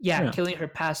anymore. Yeah, killing her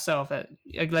past self. That,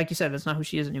 like you said, that's not who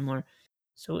she is anymore.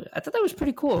 So I thought that was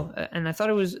pretty cool, and I thought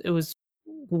it was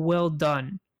well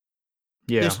done.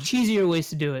 Yeah, there's cheesier ways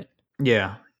to do it.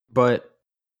 Yeah, but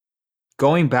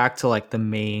going back to like the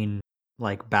main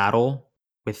like battle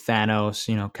with Thanos,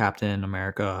 you know, Captain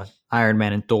America, Iron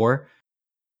Man, and Thor.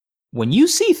 When you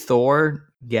see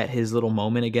Thor get his little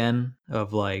moment again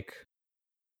of like,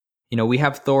 you know, we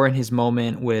have Thor in his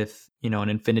moment with, you know, an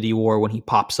Infinity War when he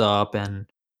pops up and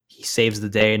he saves the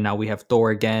day, and now we have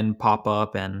Thor again pop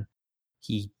up, and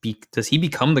does he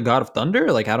become the God of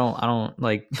Thunder? Like I don't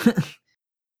like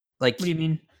like, what do you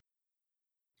mean?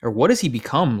 Or what does he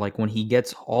become like when he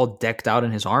gets all decked out in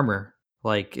his armor?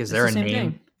 Like, is there a name?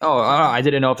 Thing. Oh, I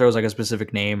didn't know if there was like a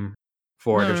specific name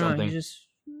for it or something.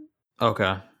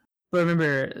 Okay. But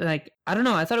remember, like, I don't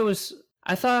know. I thought he looks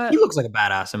like a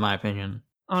badass in my opinion.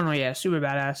 Oh no, yeah, super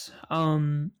badass.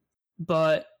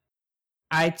 But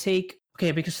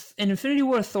because in Infinity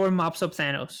War, Thor mops up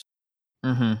Thanos.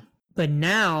 But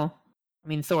now,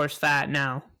 Thor's fat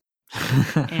now,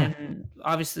 and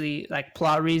obviously, like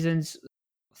plot reasons,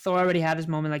 Thor already had his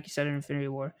moment, like you said, in Infinity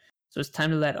War. So it's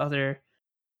time to let other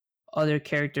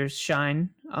characters shine,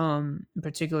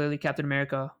 particularly Captain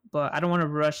America. But I don't want to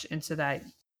rush into that.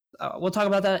 We'll talk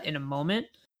about that in a moment.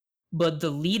 But the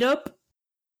lead up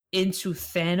into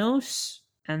Thanos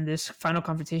and this final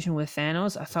confrontation with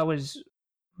Thanos, I thought was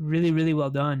really, really well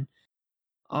done.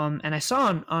 And I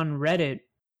saw on Reddit,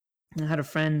 and I had a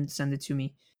friend send it to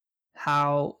me,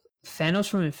 how Thanos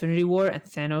from Infinity War and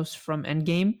Thanos from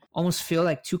Endgame almost feel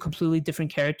like two completely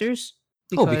different characters.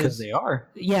 Because they are.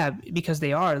 Yeah, because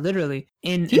they are, literally.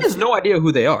 He has no idea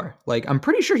who they are. Like, I'm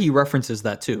pretty sure he references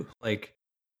that too. Like,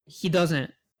 he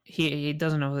doesn't. He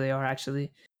doesn't know who they are,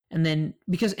 actually. And then,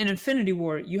 because in Infinity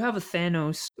War, you have a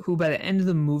Thanos who, by the end of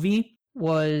the movie,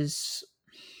 was,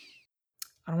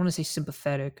 I don't want to say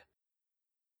sympathetic,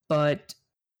 but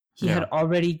he had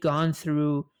already gone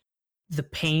through the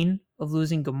pain of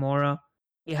losing Gamora.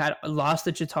 He had lost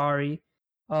the Chitauri.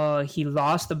 He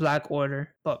lost the Black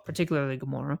Order, but particularly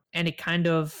Gamora. And it kind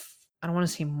of, I don't want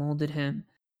to say molded him,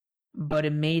 but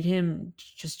it made him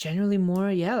just generally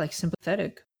more, like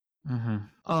sympathetic.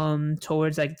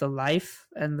 Towards like the life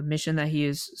and the mission that he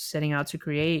is setting out to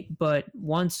create. But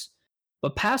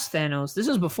past Thanos, this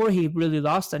is before he really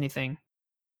lost anything.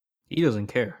 He doesn't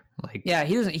care. Like, yeah,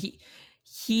 he doesn't.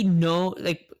 He know,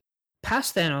 like,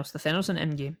 past Thanos, the Thanos in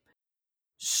Endgame,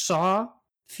 saw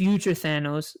future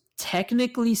Thanos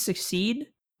technically succeed,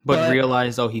 but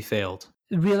realized he failed.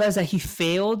 Realized that he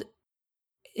failed,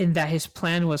 and that his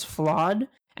plan was flawed.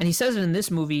 And he says it in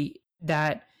this movie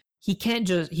that he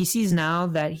sees now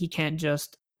that he can't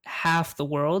just half the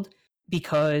world,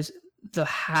 because the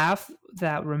half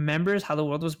that remembers how the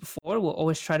world was before will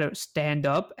always try to stand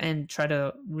up and try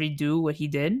to redo what he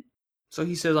did. So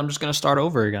he says, I'm just going to start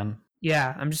over again.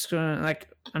 Yeah, I'm just going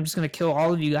to kill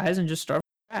all of you guys and just start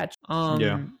from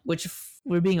scratch. Which, if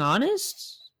we're being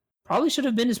honest, probably should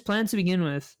have been his plan to begin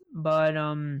with. But,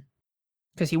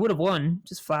 because he would have won,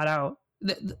 just flat out.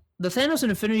 The Thanos in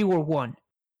Infinity War won.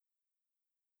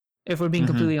 If we're being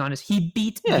completely honest, he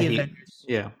beat the Avengers.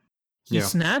 He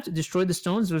snapped, destroyed the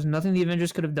stones. There was nothing the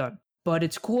Avengers could have done. But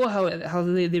it's cool how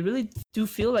they really do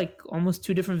feel like almost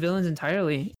two different villains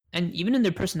entirely, and even in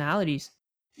their personalities.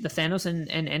 The Thanos and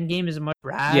Endgame is much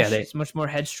rash. He's much more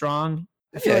headstrong.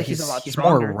 I feel like he's a lot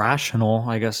stronger. More rational,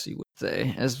 I guess you would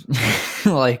say. As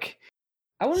like,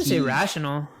 I wouldn't say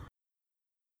rational.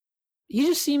 He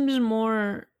just seems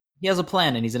more. He has a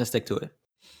plan and he's gonna stick to it.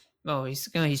 Oh,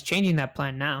 he's changing that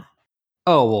plan now.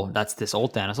 Oh, well, that's this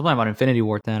old Thanos. I'm talking about Infinity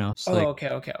War Thanos. Oh, okay.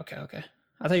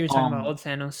 I thought you were talking about old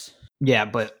Thanos. Yeah,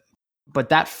 but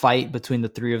that fight between the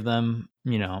three of them,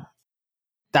 you know,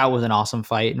 that was an awesome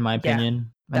fight in my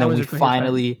opinion. And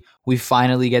then we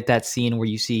finally get that scene where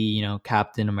you see, you know,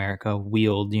 Captain America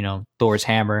wield, you know, Thor's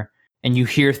hammer, and you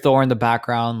hear Thor in the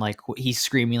background, like he's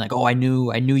screaming, like, "Oh, I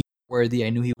knew you were worthy. I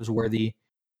knew he was worthy."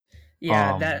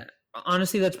 Yeah, that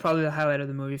honestly, that's probably the highlight of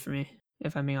the movie for me,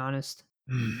 if I'm being honest.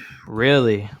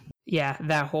 Really? Yeah,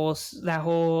 that whole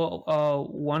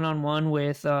one-on-one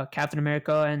with Captain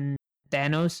America and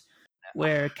Thanos,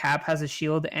 where Cap has a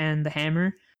shield and the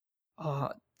hammer.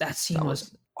 That scene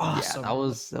was awesome. Yeah,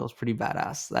 that was pretty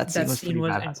badass. That scene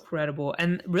was badass. Incredible,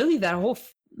 and really that whole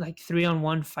like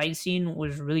 3-on-1 fight scene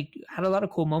was really had a lot of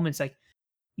cool moments. Like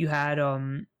you had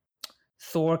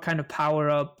Thor kind of power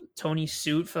up Tony's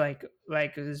suit for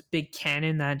like this big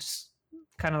cannon that just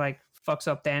kind of like fucks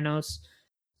up Thanos.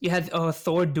 You had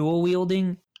Thor dual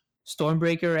wielding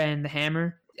Stormbreaker and the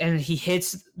hammer, and he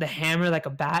hits the hammer like a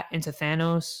bat into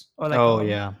Thanos. Or like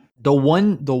yeah, the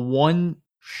one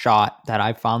shot that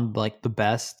I found like the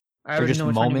best. I already know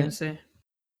which one you're gonna say.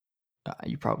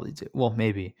 You probably do. Well,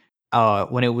 maybe.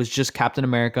 When it was just Captain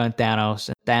America and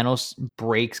Thanos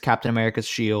breaks Captain America's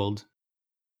shield.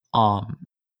 And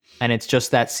it's just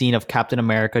that scene of Captain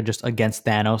America just against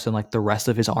Thanos and like the rest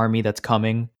of his army that's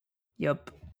coming.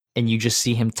 Yep. And you just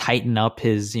see him tighten up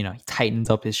his, he tightens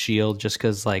up his shield just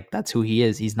because like that's who he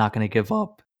is. He's not going to give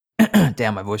up.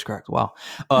 Damn, my voice cracked. Wow.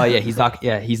 He's not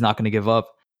going to give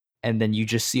up. And then you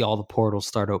just see all the portals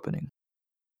start opening.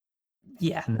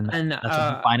 Yeah. And that's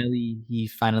what he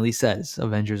finally says,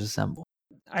 Avengers Assemble.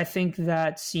 I think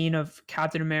that scene of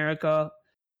Captain America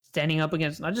standing up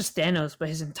against not just Thanos, but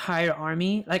his entire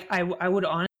army. Like I would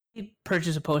honestly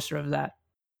purchase a poster of that.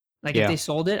 Like if they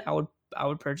sold it, I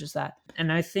would purchase that.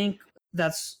 And I think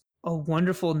that's a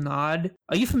wonderful nod.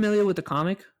 Are you familiar with the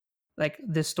comic? Like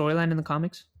this storyline in the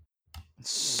comics?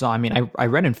 So, I mean, I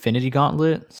read Infinity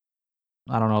Gauntlet.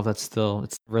 I don't know if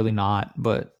it's really not,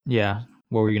 but yeah.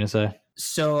 What were you going to say?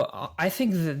 So I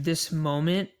think that this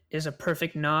moment is a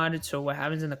perfect nod to what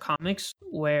happens in the comics,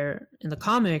 where in the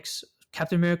comics,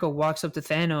 Captain America walks up to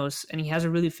Thanos and he has a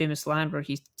really famous line where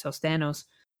he tells Thanos,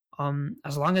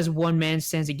 as long as one man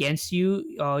stands against you,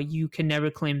 you can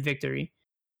never claim victory.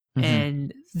 Mm-hmm.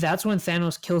 And that's when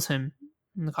Thanos kills him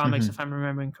in the comics, if I'm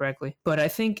remembering correctly. But I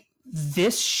think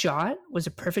this shot was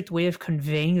a perfect way of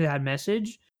conveying that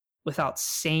message without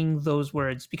saying those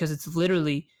words, because it's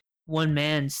literally one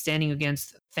man standing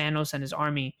against Thanos and his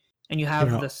army, and you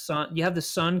have the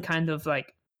sun kind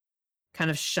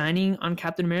of shining on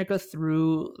Captain America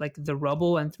through like the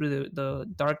rubble and through the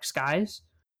dark skies.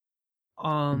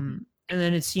 And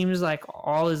then it seems like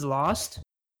all is lost,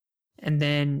 and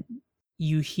then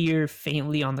you hear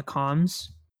faintly on the comms,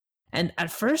 and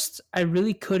at first I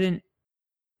really couldn't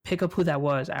pick up who that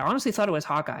was. I honestly thought it was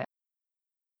Hawkeye,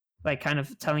 like kind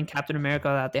of telling Captain America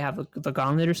that they have the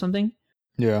gauntlet or something.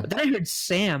 Yeah. But then I heard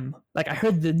Sam. Like I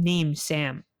heard the name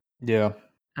Sam. Yeah.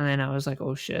 And then I was like,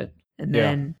 oh shit. And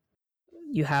then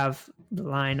you have the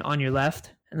line on your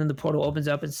left, and then the portal opens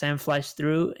up and Sam flies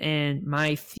through, and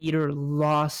my theater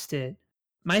lost it.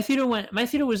 My theater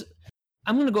was,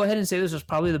 I'm going to go ahead and say this was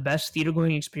probably the best theater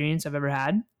going experience I've ever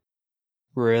had.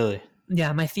 Really?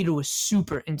 Yeah, my theater was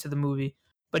super into the movie,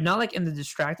 but not like in the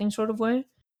distracting sort of way,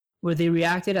 where they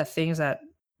reacted at things that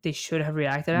they should have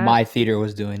reacted at. My theater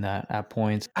was doing that at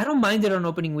points. I don't mind it on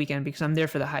opening weekend because I'm there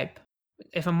for the hype.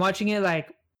 If I'm watching it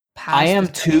like past I am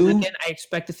too. Weekend, I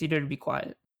expect the theater to be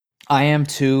quiet. I am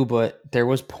too, but there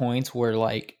was points where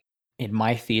like in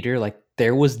my theater, like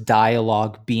there was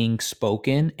dialogue being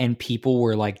spoken and people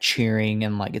were like cheering,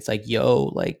 and like it's like, yo,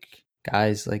 like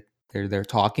guys, like they're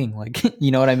talking, like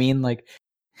you know what I mean? Like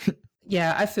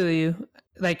yeah, I feel you.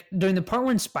 Like during the part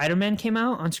when Spider-Man came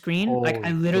out on screen, like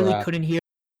I literally couldn't hear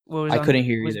what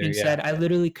was being said. I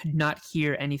literally could not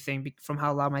hear anything from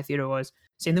how loud my theater was.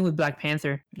 Same thing with Black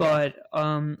Panther. But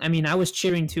I mean, I was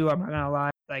cheering too, I'm not gonna lie.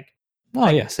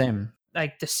 Same.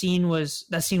 Like that scene was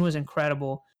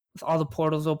incredible, with all the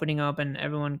portals opening up and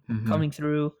everyone coming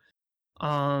through.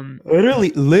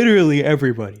 Literally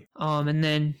everybody. And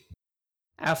then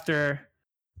after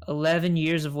 11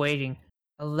 years of waiting,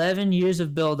 11 years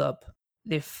of build-up,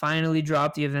 they finally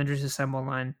dropped the Avengers Assemble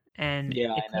line, and it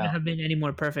couldn't have been any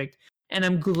more perfect. And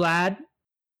I'm glad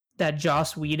that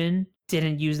Joss Whedon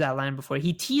didn't use that line before.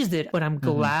 He teased it, but I'm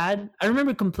glad. I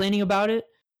remember complaining about it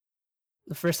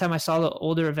the first time I saw the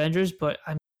older Avengers, but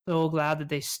I'm so glad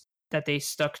that they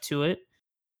stuck to it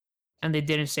and they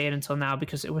didn't say it until now,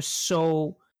 because it was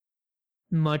so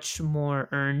much more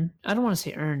earned. I don't want to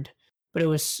say earned, but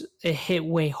it hit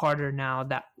way harder now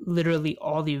that literally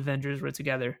all the Avengers were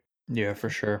together. Yeah, for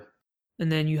sure. And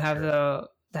then you have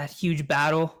that huge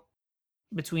battle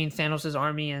between Thanos'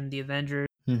 army and the Avengers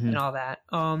and all that.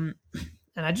 And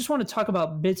I just want to talk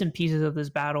about bits and pieces of this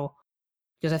battle,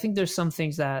 because I think there's some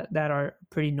things that are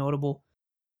pretty notable.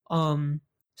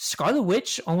 Scarlet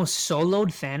Witch almost soloed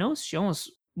Thanos. She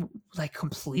almost like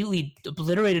completely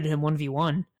obliterated him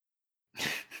 1v1.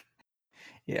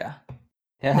 Yeah.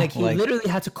 Like he literally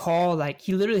had to call that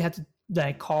huge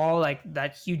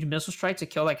missile strike to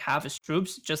kill like half his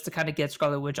troops just to kind of get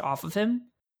Scarlet Witch off of him.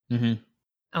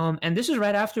 Mm-hmm. And this is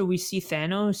right after we see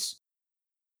Thanos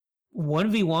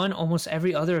 1v1 almost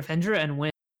every other Avenger and win.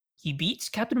 He beats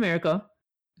Captain America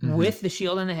with the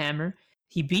shield and the hammer.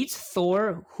 He beats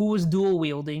Thor, who was dual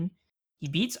wielding. He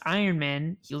beats Iron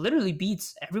Man. He literally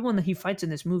beats everyone that he fights in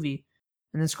this movie.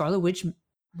 And then Scarlet Witch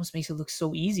almost makes it look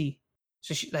so easy.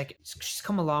 So she's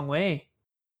come a long way.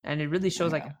 And it really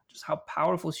shows like just how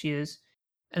powerful she is.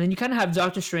 And then you kind of have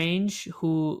Doctor Strange,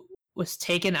 who was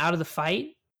taken out of the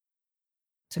fight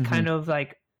to kind of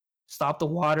like stop the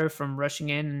water from rushing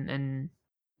in and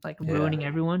like ruining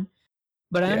everyone.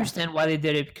 But I understand why they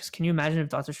did it, because can you imagine if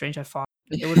Doctor Strange had fought?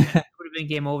 It would have been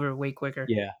game over way quicker.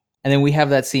 Yeah. And then we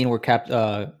have that scene where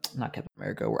not Captain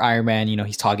America, where Iron Man,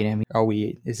 he's talking to him. Are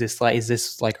we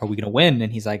going to win?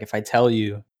 And he's like, if I tell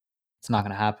you, it's not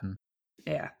going to happen.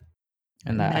 Yeah.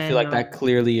 And I feel like that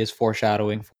clearly is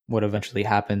foreshadowing what eventually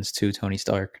happens to Tony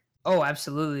Stark. Oh,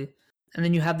 absolutely. And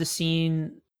then you have the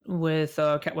scene with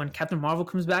when Captain Marvel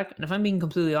comes back. And if I'm being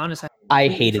completely honest, I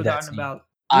hated that scene.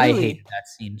 I hated that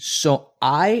scene. So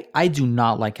I do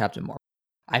not like Captain Marvel.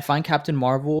 I find Captain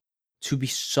Marvel to be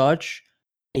such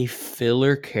a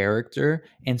filler character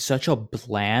and such a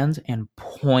bland and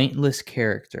pointless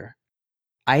character.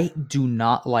 I do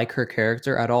not like her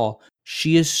character at all.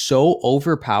 She is so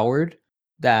overpowered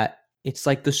that it's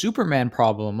like the Superman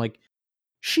problem. Like,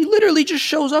 she literally just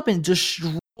shows up and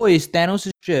destroys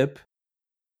Thanos' ship.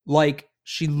 Like,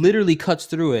 she literally cuts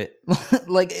through it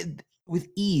with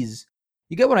ease.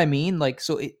 You get what I mean? Like,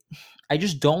 I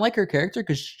just don't like her character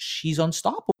because she's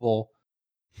unstoppable.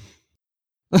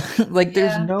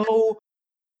 There's no...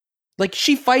 Like,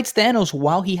 she fights Thanos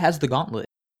while he has the gauntlet.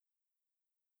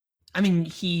 I mean,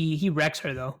 he wrecks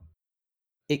her, though.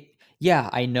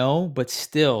 Yeah, I know, but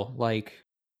still, like...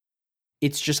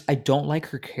 It's just, I don't like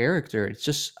her character. It's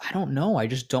just, I don't know. I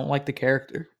just don't like the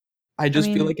character. I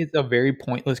feel like it's a very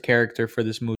pointless character for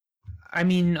this movie. I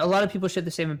mean, a lot of people share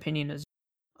the same opinion as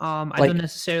I don't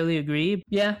necessarily agree.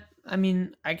 Yeah, I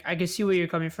mean, I can see where you're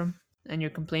coming from, and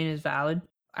your complaint is valid.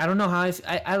 I don't know how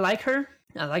I like her.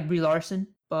 I like Brie Larson,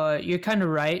 but you're kind of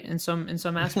right in some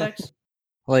aspects.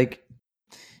 Like,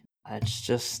 it's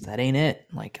just, that ain't it.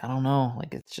 Like, I don't know.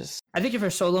 Like, it's just... I think if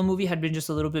her solo movie had been just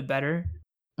a little bit better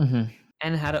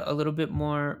and had a little bit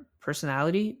more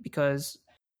personality, because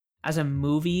as a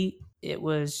movie, it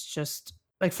was just...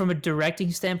 Like, from a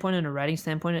directing standpoint and a writing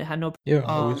standpoint, it had no...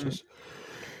 Yeah,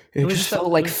 it just felt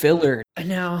like filler.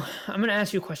 Now, I'm going to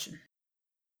ask you a question.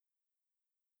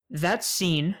 That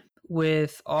scene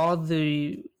with all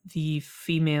the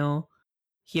female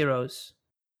heroes...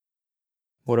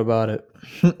 What about it?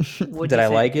 Did I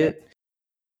like it?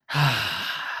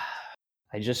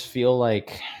 I just feel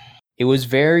like it was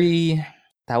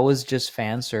that was just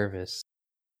fan service.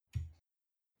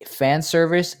 Fan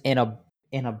service in a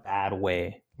bad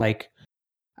way. Like,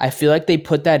 I feel like they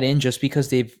put that in just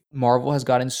because Marvel has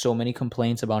gotten so many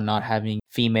complaints about not having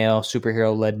female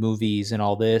superhero-led movies and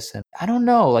all this. And I don't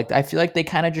know. Like, I feel like they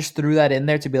kind of just threw that in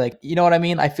there to be like, you know what I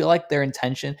mean? I feel like their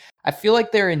intent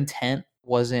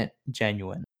wasn't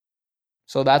genuine.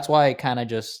 So that's why I kind of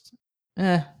just,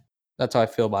 that's how I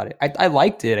feel about it. I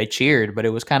liked it. I cheered, but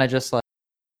it was kind of just like,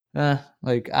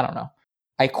 like, I don't know.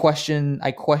 I question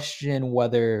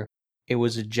whether it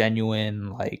was a genuine,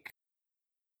 like,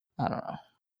 I don't know.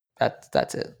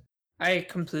 That's it. I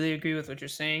completely agree with what you're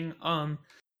saying.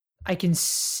 I can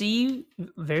see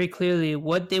very clearly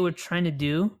what they were trying to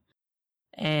do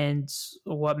and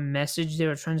what message they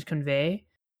were trying to convey.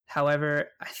 However,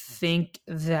 I think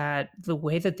that the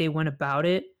way that they went about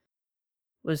it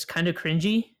was kind of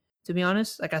cringy, to be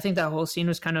honest. Like, I think that whole scene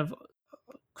was kind of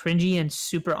cringy and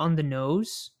super on the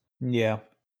nose. Yeah.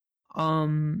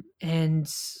 And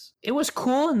it was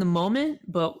cool in the moment,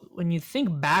 but when you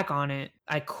think back on it,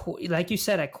 like you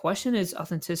said, I question its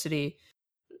authenticity.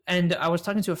 And I was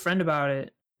talking to a friend about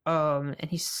it, and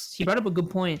he brought up a good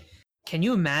point. Can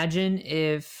you imagine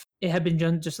if it had been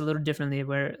done just a little differently,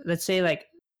 where, let's say, like,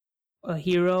 a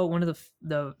hero, one of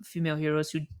the female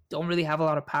heroes who don't really have a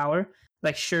lot of power,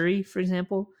 like Shuri, for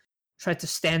example, tried to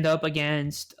stand up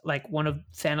against, like, one of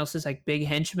Thanos' like big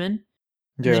henchmen.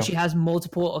 And then she has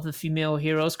multiple of the female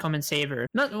heroes come and save her.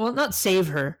 Not save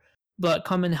her, but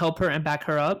come and help her and back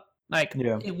her up. Like,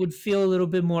 it would feel a little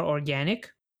bit more organic.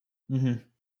 Mm-hmm.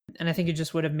 And I think it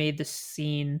just would have made the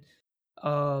scene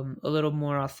a little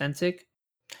more authentic.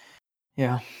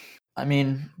 Yeah. I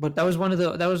mean, but that was one of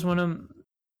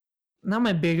not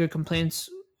my bigger complaints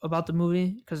about the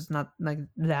movie because it's not like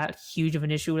that huge of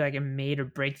an issue like it made or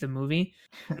break the movie.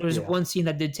 There was Yeah. one scene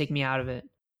that did take me out of it,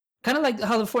 kind of like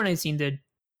how the Fortnite scene did.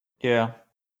 Yeah.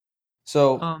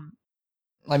 So Um,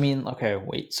 I mean, okay,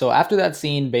 wait. So after that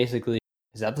scene, basically,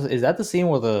 is that the scene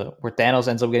where Thanos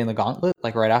ends up getting the gauntlet?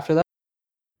 Like right after that?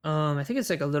 I think it's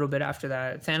like a little bit after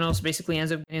that. Thanos basically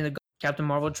ends up in the Captain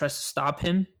Marvel tries to stop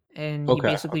him, and he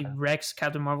basically wrecks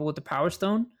Captain Marvel with the Power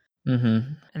Stone.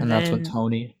 Mm-hmm. And that's when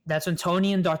Tony. That's when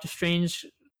Tony and Doctor Strange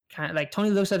kind of like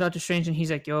Tony looks at Doctor Strange and he's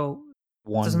like, "Yo,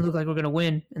 it doesn't look like we're gonna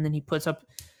win." And then he puts up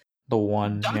the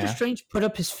one. Doctor Strange put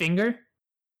up his finger.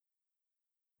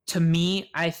 To me,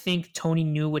 I think Tony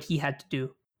knew what he had to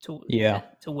do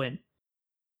to win.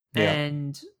 Yeah.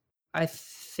 And I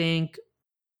think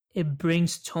it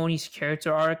brings Tony's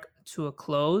character arc to a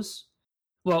close.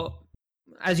 Well,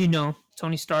 as you know,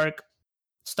 Tony Stark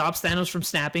stops Thanos from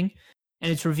snapping,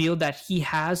 and it's revealed that he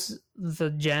has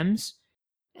the gems.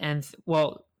 And,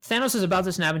 well, Thanos is about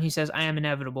to snap, and he says, "I am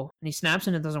inevitable." And he snaps,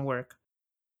 and it doesn't work.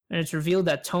 And it's revealed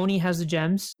that Tony has the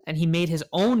gems, and he made his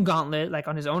own gauntlet, like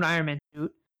on his own Iron Man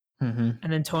suit. Mm-hmm.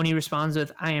 And then Tony responds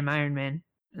with, "I am Iron Man."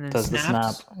 And then Does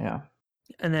snaps. the snap, yeah.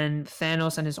 And then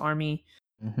Thanos and his army,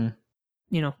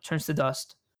 turns to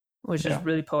dust, which is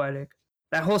really poetic.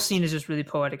 That whole scene is just really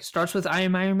poetic. It starts with I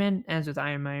am Iron Man, ends with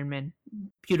I am Iron Man.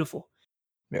 Beautiful.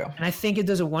 Yeah. And I think it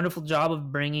does a wonderful job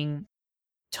of bringing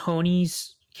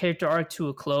Tony's character arc to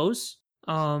a close,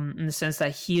 in the sense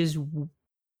that he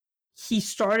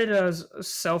started as a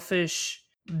selfish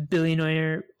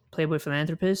billionaire playboy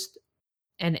philanthropist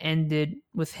and ended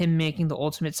with him making the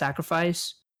ultimate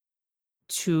sacrifice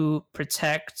to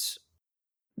protect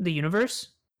the universe,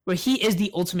 where he is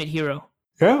the ultimate hero.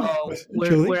 Yeah.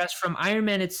 Whereas from Iron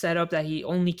Man, it's set up that he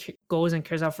only goes and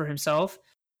cares out for himself.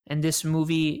 And this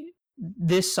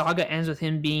saga ends with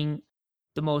him being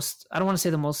the most, I don't want to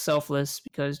say the most selfless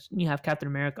because you have Captain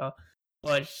America,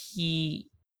 but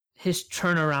his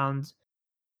turnaround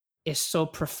is so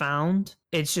profound.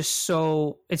 It's just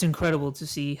it's incredible to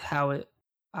see how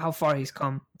far he's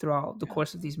come throughout the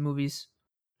course of these movies.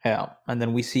 Yeah, and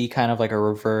then we see kind of like a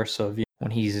reverse of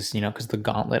when he's, because the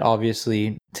gauntlet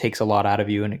obviously takes a lot out of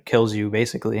you and it kills you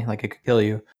basically, like it could kill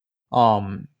you.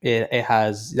 It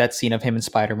has that scene of him and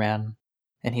Spider-Man,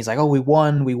 and he's like, "Oh, we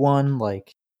won!"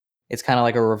 Like it's kind of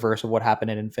like a reverse of what happened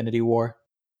in Infinity War.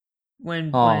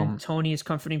 When Tony is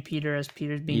comforting Peter as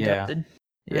Peter's being abducted.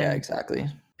 Yeah, exactly.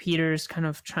 Peter's kind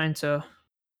of trying to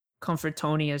comfort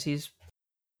Tony as he's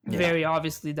very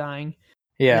obviously dying.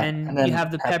 Yeah, and then you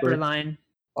have the Pepper line.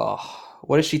 Oh,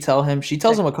 what does she tell him? She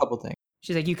tells him a couple things.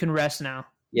 She's like, "You can rest now."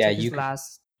 Yeah, you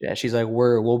last. Yeah, she's like,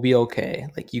 we'll be okay.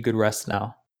 Like you could rest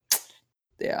now.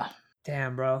 Yeah.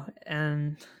 Damn, bro,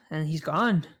 and he's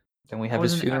gone. Then we have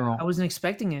his funeral. I wasn't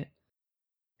expecting it.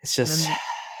 It's just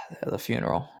the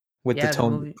funeral with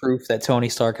the proof that Tony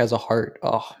Stark has a heart.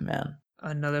 Oh man.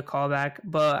 Another callback,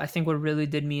 but I think what really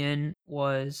did me in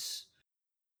was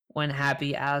when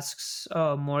Happy asks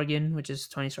Morgan, which is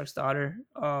Tony Stark's daughter,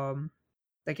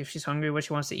 like if she's hungry, what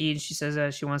she wants to eat. She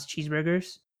says she wants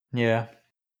cheeseburgers. Yeah.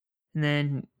 And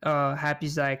then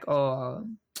Happy's like, "Oh,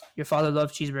 your father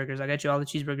loved cheeseburgers. I got you all the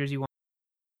cheeseburgers you want."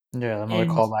 Yeah, another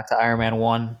callback to Iron Man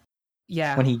 1.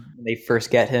 Yeah. When they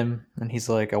first get him, and he's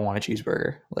like, "I want a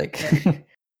cheeseburger." Like. Yeah.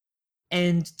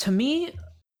 And to me,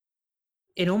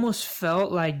 it almost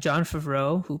felt like Jon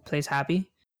Favreau, who plays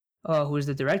Happy, who is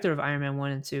the director of Iron Man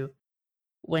 1 and 2,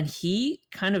 when he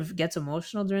kind of gets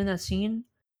emotional during that scene,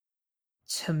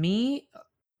 to me,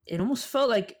 it almost felt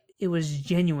like it was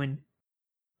genuine.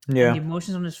 Yeah. And the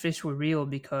emotions on his face were real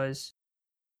because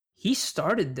he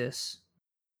started this.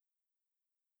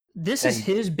 This is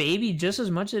his baby just as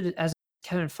much as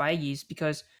Kevin Feige's,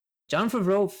 because Jon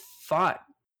Favreau fought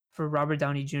for Robert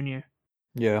Downey Jr.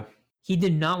 Yeah. He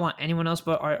did not want anyone else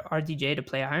but RDJ to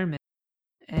play Iron Man.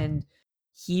 And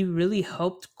he really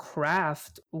helped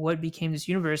craft what became this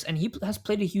universe. And he has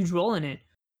played a huge role in it.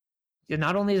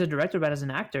 Not only as a director, but as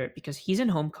an actor. Because he's in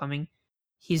Homecoming.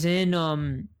 He's in,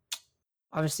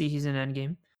 obviously he's in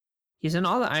Endgame. He's in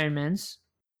all the Iron Mans.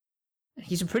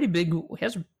 He has a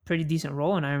pretty decent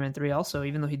role in Iron Man 3 also,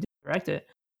 even though he didn't direct it.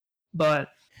 But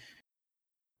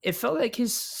it felt like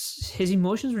his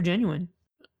emotions were genuine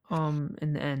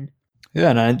in the end.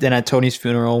 Yeah, and then at Tony's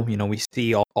funeral, we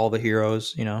see all the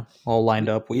heroes, all lined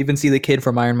up. We even see the kid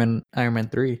from Iron Man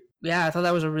 3. Yeah, I thought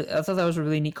that was a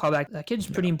really neat callback. That kid's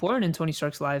pretty important in Tony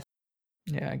Stark's life.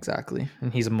 Yeah, exactly.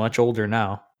 And he's much older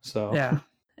now. So yeah.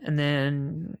 And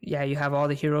then you have all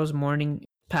the heroes mourning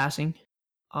passing.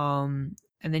 And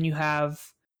then you have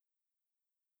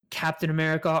Captain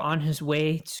America on his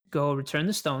way to go return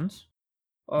the stones.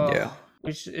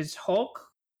 which is Hulk,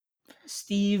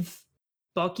 Steve,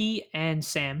 Bucky, and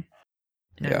Sam.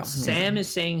 And Yeah. Sam is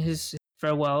saying his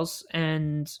farewells,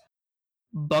 and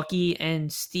Bucky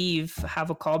and Steve have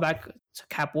a callback to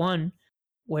Cap 1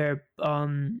 where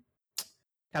Captain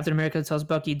America tells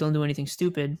Bucky, don't do anything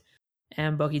stupid.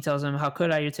 And Bucky tells him, how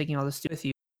could I? You're taking all this stupid with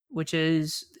you. Which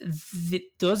is,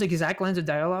 those exact lines of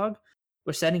dialogue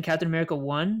were said in Captain America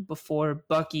 1 before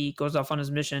Bucky goes off on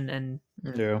his mission and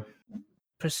Yeah.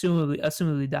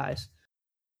 assumably dies.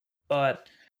 But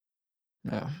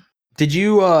Yeah. Did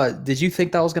you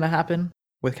think that was gonna happen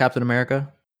with Captain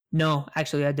America? no,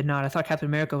 actually I did not. I thought Captain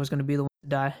America was going to be the one to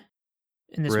die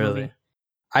in this Really? movie.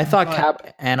 I thought But-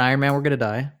 Cap and Iron Man were gonna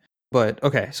die. But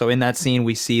okay, so in that scene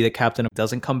we see that Captain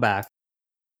doesn't come back.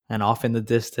 And off in the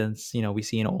distance, we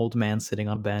see an old man sitting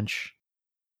on a bench.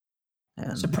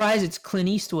 And Surprise, it's Clint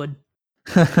Eastwood.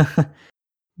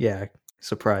 yeah,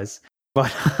 surprise.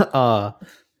 But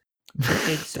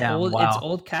It's damn, old. wow. It's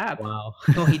old Cap. Wow.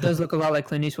 No, he does look a lot like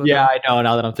Clint Eastwood. Yeah, though. I know.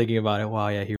 Now that I'm thinking about it, wow,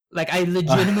 yeah, he. Like I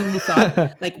legitimately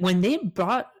thought, like when they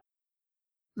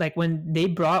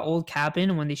brought old Cap in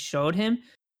and when they showed him,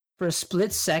 for a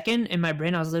split second in my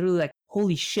brain, I was literally like,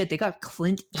 "Holy shit!" They got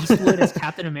Clint Eastwood as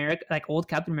Captain America, like old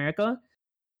Captain America.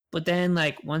 But then,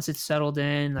 like once it's settled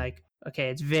in, like okay,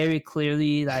 it's very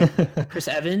clearly like Chris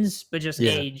Evans, but just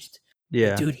Yeah. aged.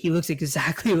 Yeah. Dude, he looks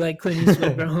exactly like Clint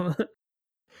Eastwood, bro.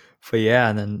 But yeah,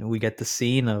 and then we get the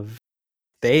scene of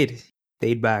Thade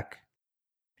back.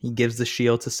 He gives the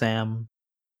shield to Sam.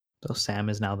 So Sam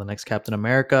is now the next Captain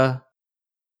America.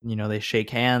 They shake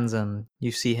hands and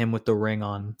you see him with the ring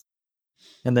on.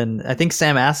 And then I think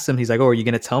Sam asks him, he's like, oh, are you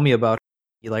going to tell me about it?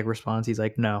 He responds, he's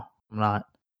like, no, I'm not.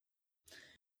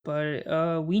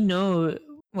 But we know,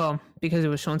 well, because it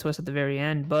was shown to us at the very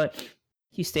end, but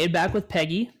he stayed back with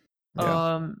Peggy.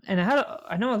 Yeah. And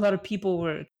I know a lot of people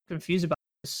were confused about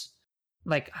this,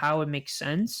 like how it makes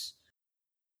sense.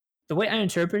 The way I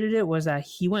interpreted it was that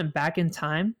he went back in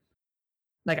time,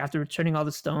 like after returning all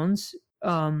the stones,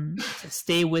 to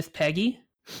stay with Peggy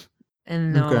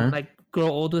and Okay. like grow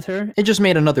old with her. It just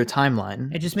made another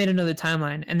timeline. It just made another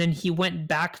timeline, and then he went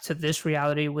back to this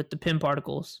reality with the Pym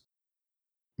particles.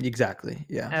 Exactly.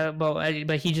 Yeah.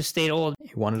 But he just stayed old,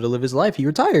 He wanted to live his life. He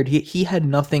retired. He had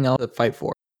nothing else to fight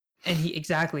for. and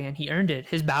he earned it.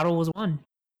 His battle was won.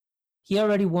 He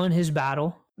already won his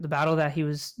battle, the battle that he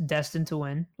was destined to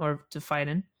win or to fight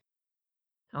in.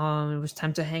 It was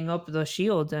time to hang up the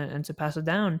shield and to pass it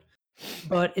down.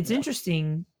 But it's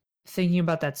interesting thinking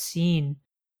about that scene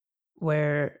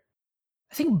where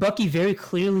I think Bucky very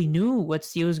clearly knew what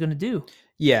Steve was going to do.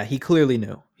 Yeah, he clearly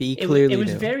knew. He It clearly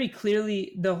was knew. very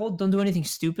clearly, the whole "don't do anything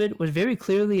stupid" was very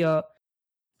clearly a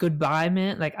goodbye,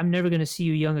 man. Like, I'm never gonna see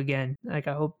you young again. Like,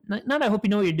 I hope not. I hope you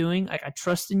know what you're doing. Like, I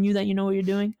trust in you that you know what you're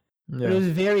doing. But it Yeah. was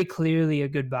very clearly a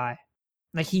goodbye.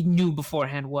 Like, he knew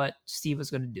beforehand what Steve was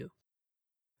gonna do,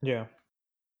 Yeah.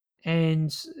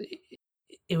 and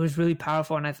it was really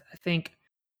powerful. And I think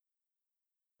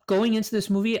going into this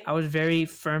movie, I was very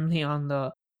firmly on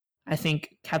the. I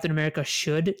think Captain America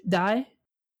should die.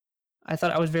 I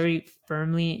thought I was very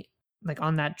firmly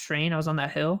on that train. I was on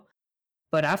that hill.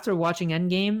 But after watching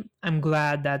Endgame, I'm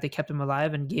glad that they kept him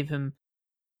alive and gave him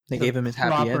They the gave him his happy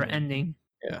proper ending. ending.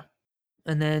 Yeah.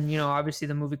 And then, obviously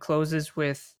the movie closes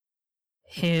with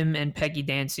him and Peggy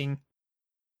dancing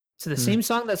to the same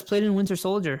song that's played in Winter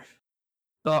Soldier.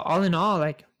 But all in all,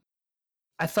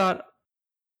 I thought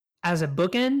as a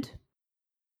bookend,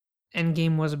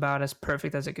 Endgame was about as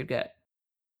perfect as it could get.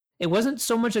 It wasn't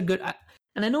so much a good...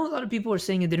 And I know a lot of people were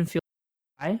saying it didn't feel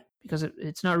like a goodbye, because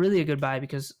it's not really a goodbye,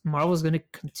 because Marvel's going to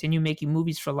continue making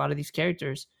movies for a lot of these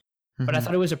characters. But I Mhm.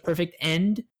 thought it was a perfect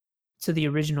end to the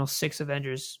original 6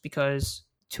 Avengers, because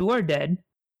 2 are dead,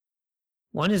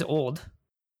 1 is old,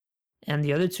 and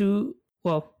the other 2,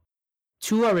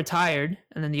 2 are retired,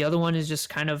 and then the other one is just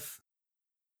kind of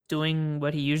doing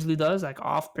what he usually does,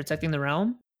 off protecting the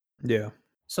realm. Yeah.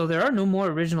 So there are no more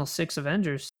original 6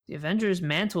 Avengers. The Avengers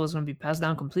mantle is going to be passed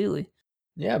down completely.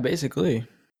 Yeah, basically.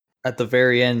 At the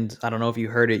very end, I don't know if you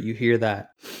heard it, you hear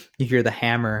the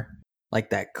hammer, like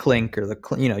that clink or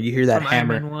you hear that From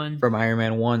hammer Iron Man 1. from Iron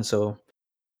Man 1, so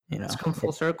It's come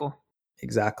full circle.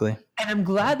 exactly. And I'm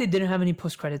glad they didn't have any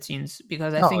post-credit scenes,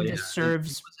 because I Oh, think yeah. this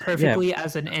serves perfectly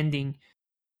as an ending.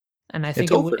 And I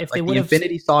think It's over. if Like, they would the have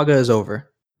Infinity Saga is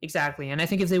over. exactly, and I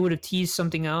think if they would have teased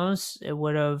something else, it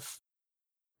would have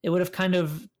kind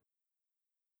of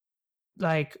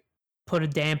put a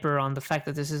damper on the fact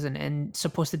that this is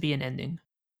supposed to be an ending.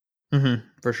 Mm-hmm.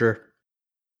 For sure.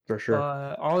 For sure.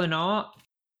 All in all,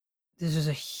 this is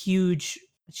a huge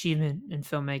achievement in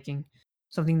filmmaking,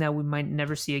 something that we might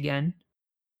never see again.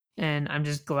 and I'm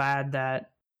just glad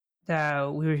that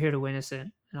we were here to witness it.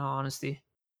 In all honesty,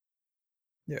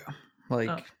 Yeah. Like,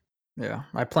 Oh. yeah,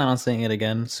 I plan on seeing it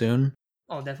again soon.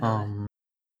 oh, definitely.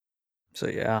 So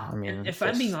yeah, I mean, And if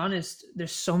I'm being honest,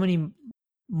 there's so many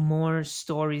more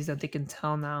stories that they can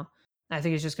tell now. I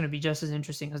think it's just going to be just as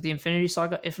interesting as the Infinity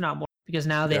Saga, if not more, because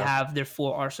now they Yeah. have their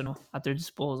full arsenal at their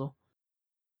disposal.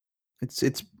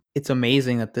 it's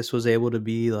amazing that this was able to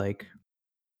be like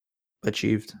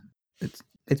achieved. It's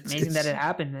Amazing that it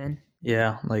happened, man.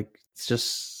 Yeah, like it's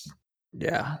just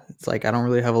it's like I don't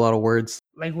really have a lot of words.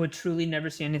 Like, we'll truly never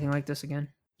see anything like this again.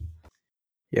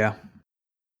 Yeah.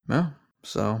 No.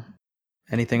 So,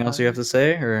 anything else you have to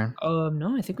say, or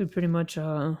No, I think we pretty much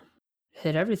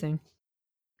hit everything.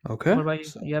 okay? What about you?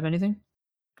 So, You have anything?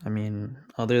 I mean,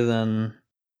 other than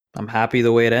I'm happy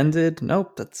the way it ended.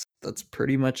 Nope, that's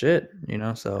pretty much it.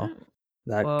 So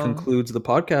that Well, concludes the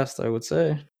podcast, I would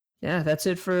say. Yeah, that's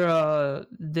it for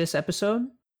this episode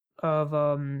of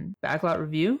Backlot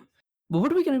Review. But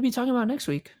what are we going to be talking about next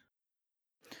week?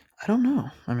 I don't know.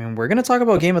 I mean, we're gonna talk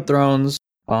about Game of Thrones.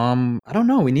 I don't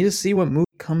know. We need to see what movie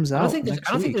comes out. I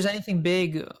don't think there's anything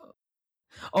big.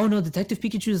 Oh no, Detective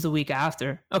Pikachu is the week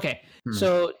after. Okay,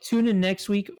 so tune in next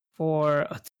week for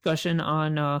a discussion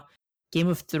on Game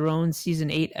of Thrones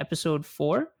season 8 episode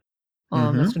 4.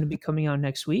 That's going to be coming out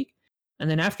next week, and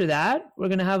then after that, we're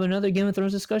going to have another Game of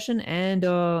Thrones discussion and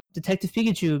Detective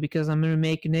Pikachu, because I'm going to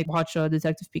make Nick watch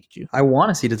Detective Pikachu. I want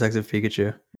to see Detective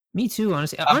Pikachu. Me too,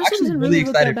 honestly. I'm Honestly, it actually doesn't really really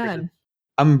look that excited for bad.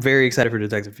 I'm very excited for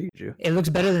Detective Pikachu. It looks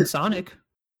better than Sonic.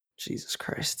 Jesus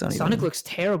Christ! Sonic looks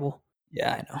terrible.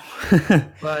 Yeah, I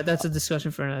know. But that's a discussion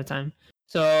for another time.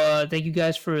 So thank you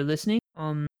guys for listening.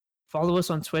 Follow us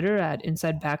on Twitter at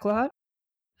Inside Backlot,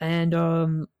 and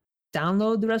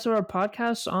download the rest of our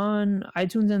podcasts on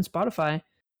iTunes and Spotify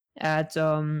at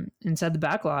Inside the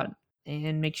Backlot,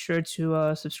 and make sure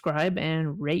to subscribe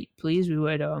and rate, please.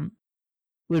 We'd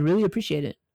really appreciate it.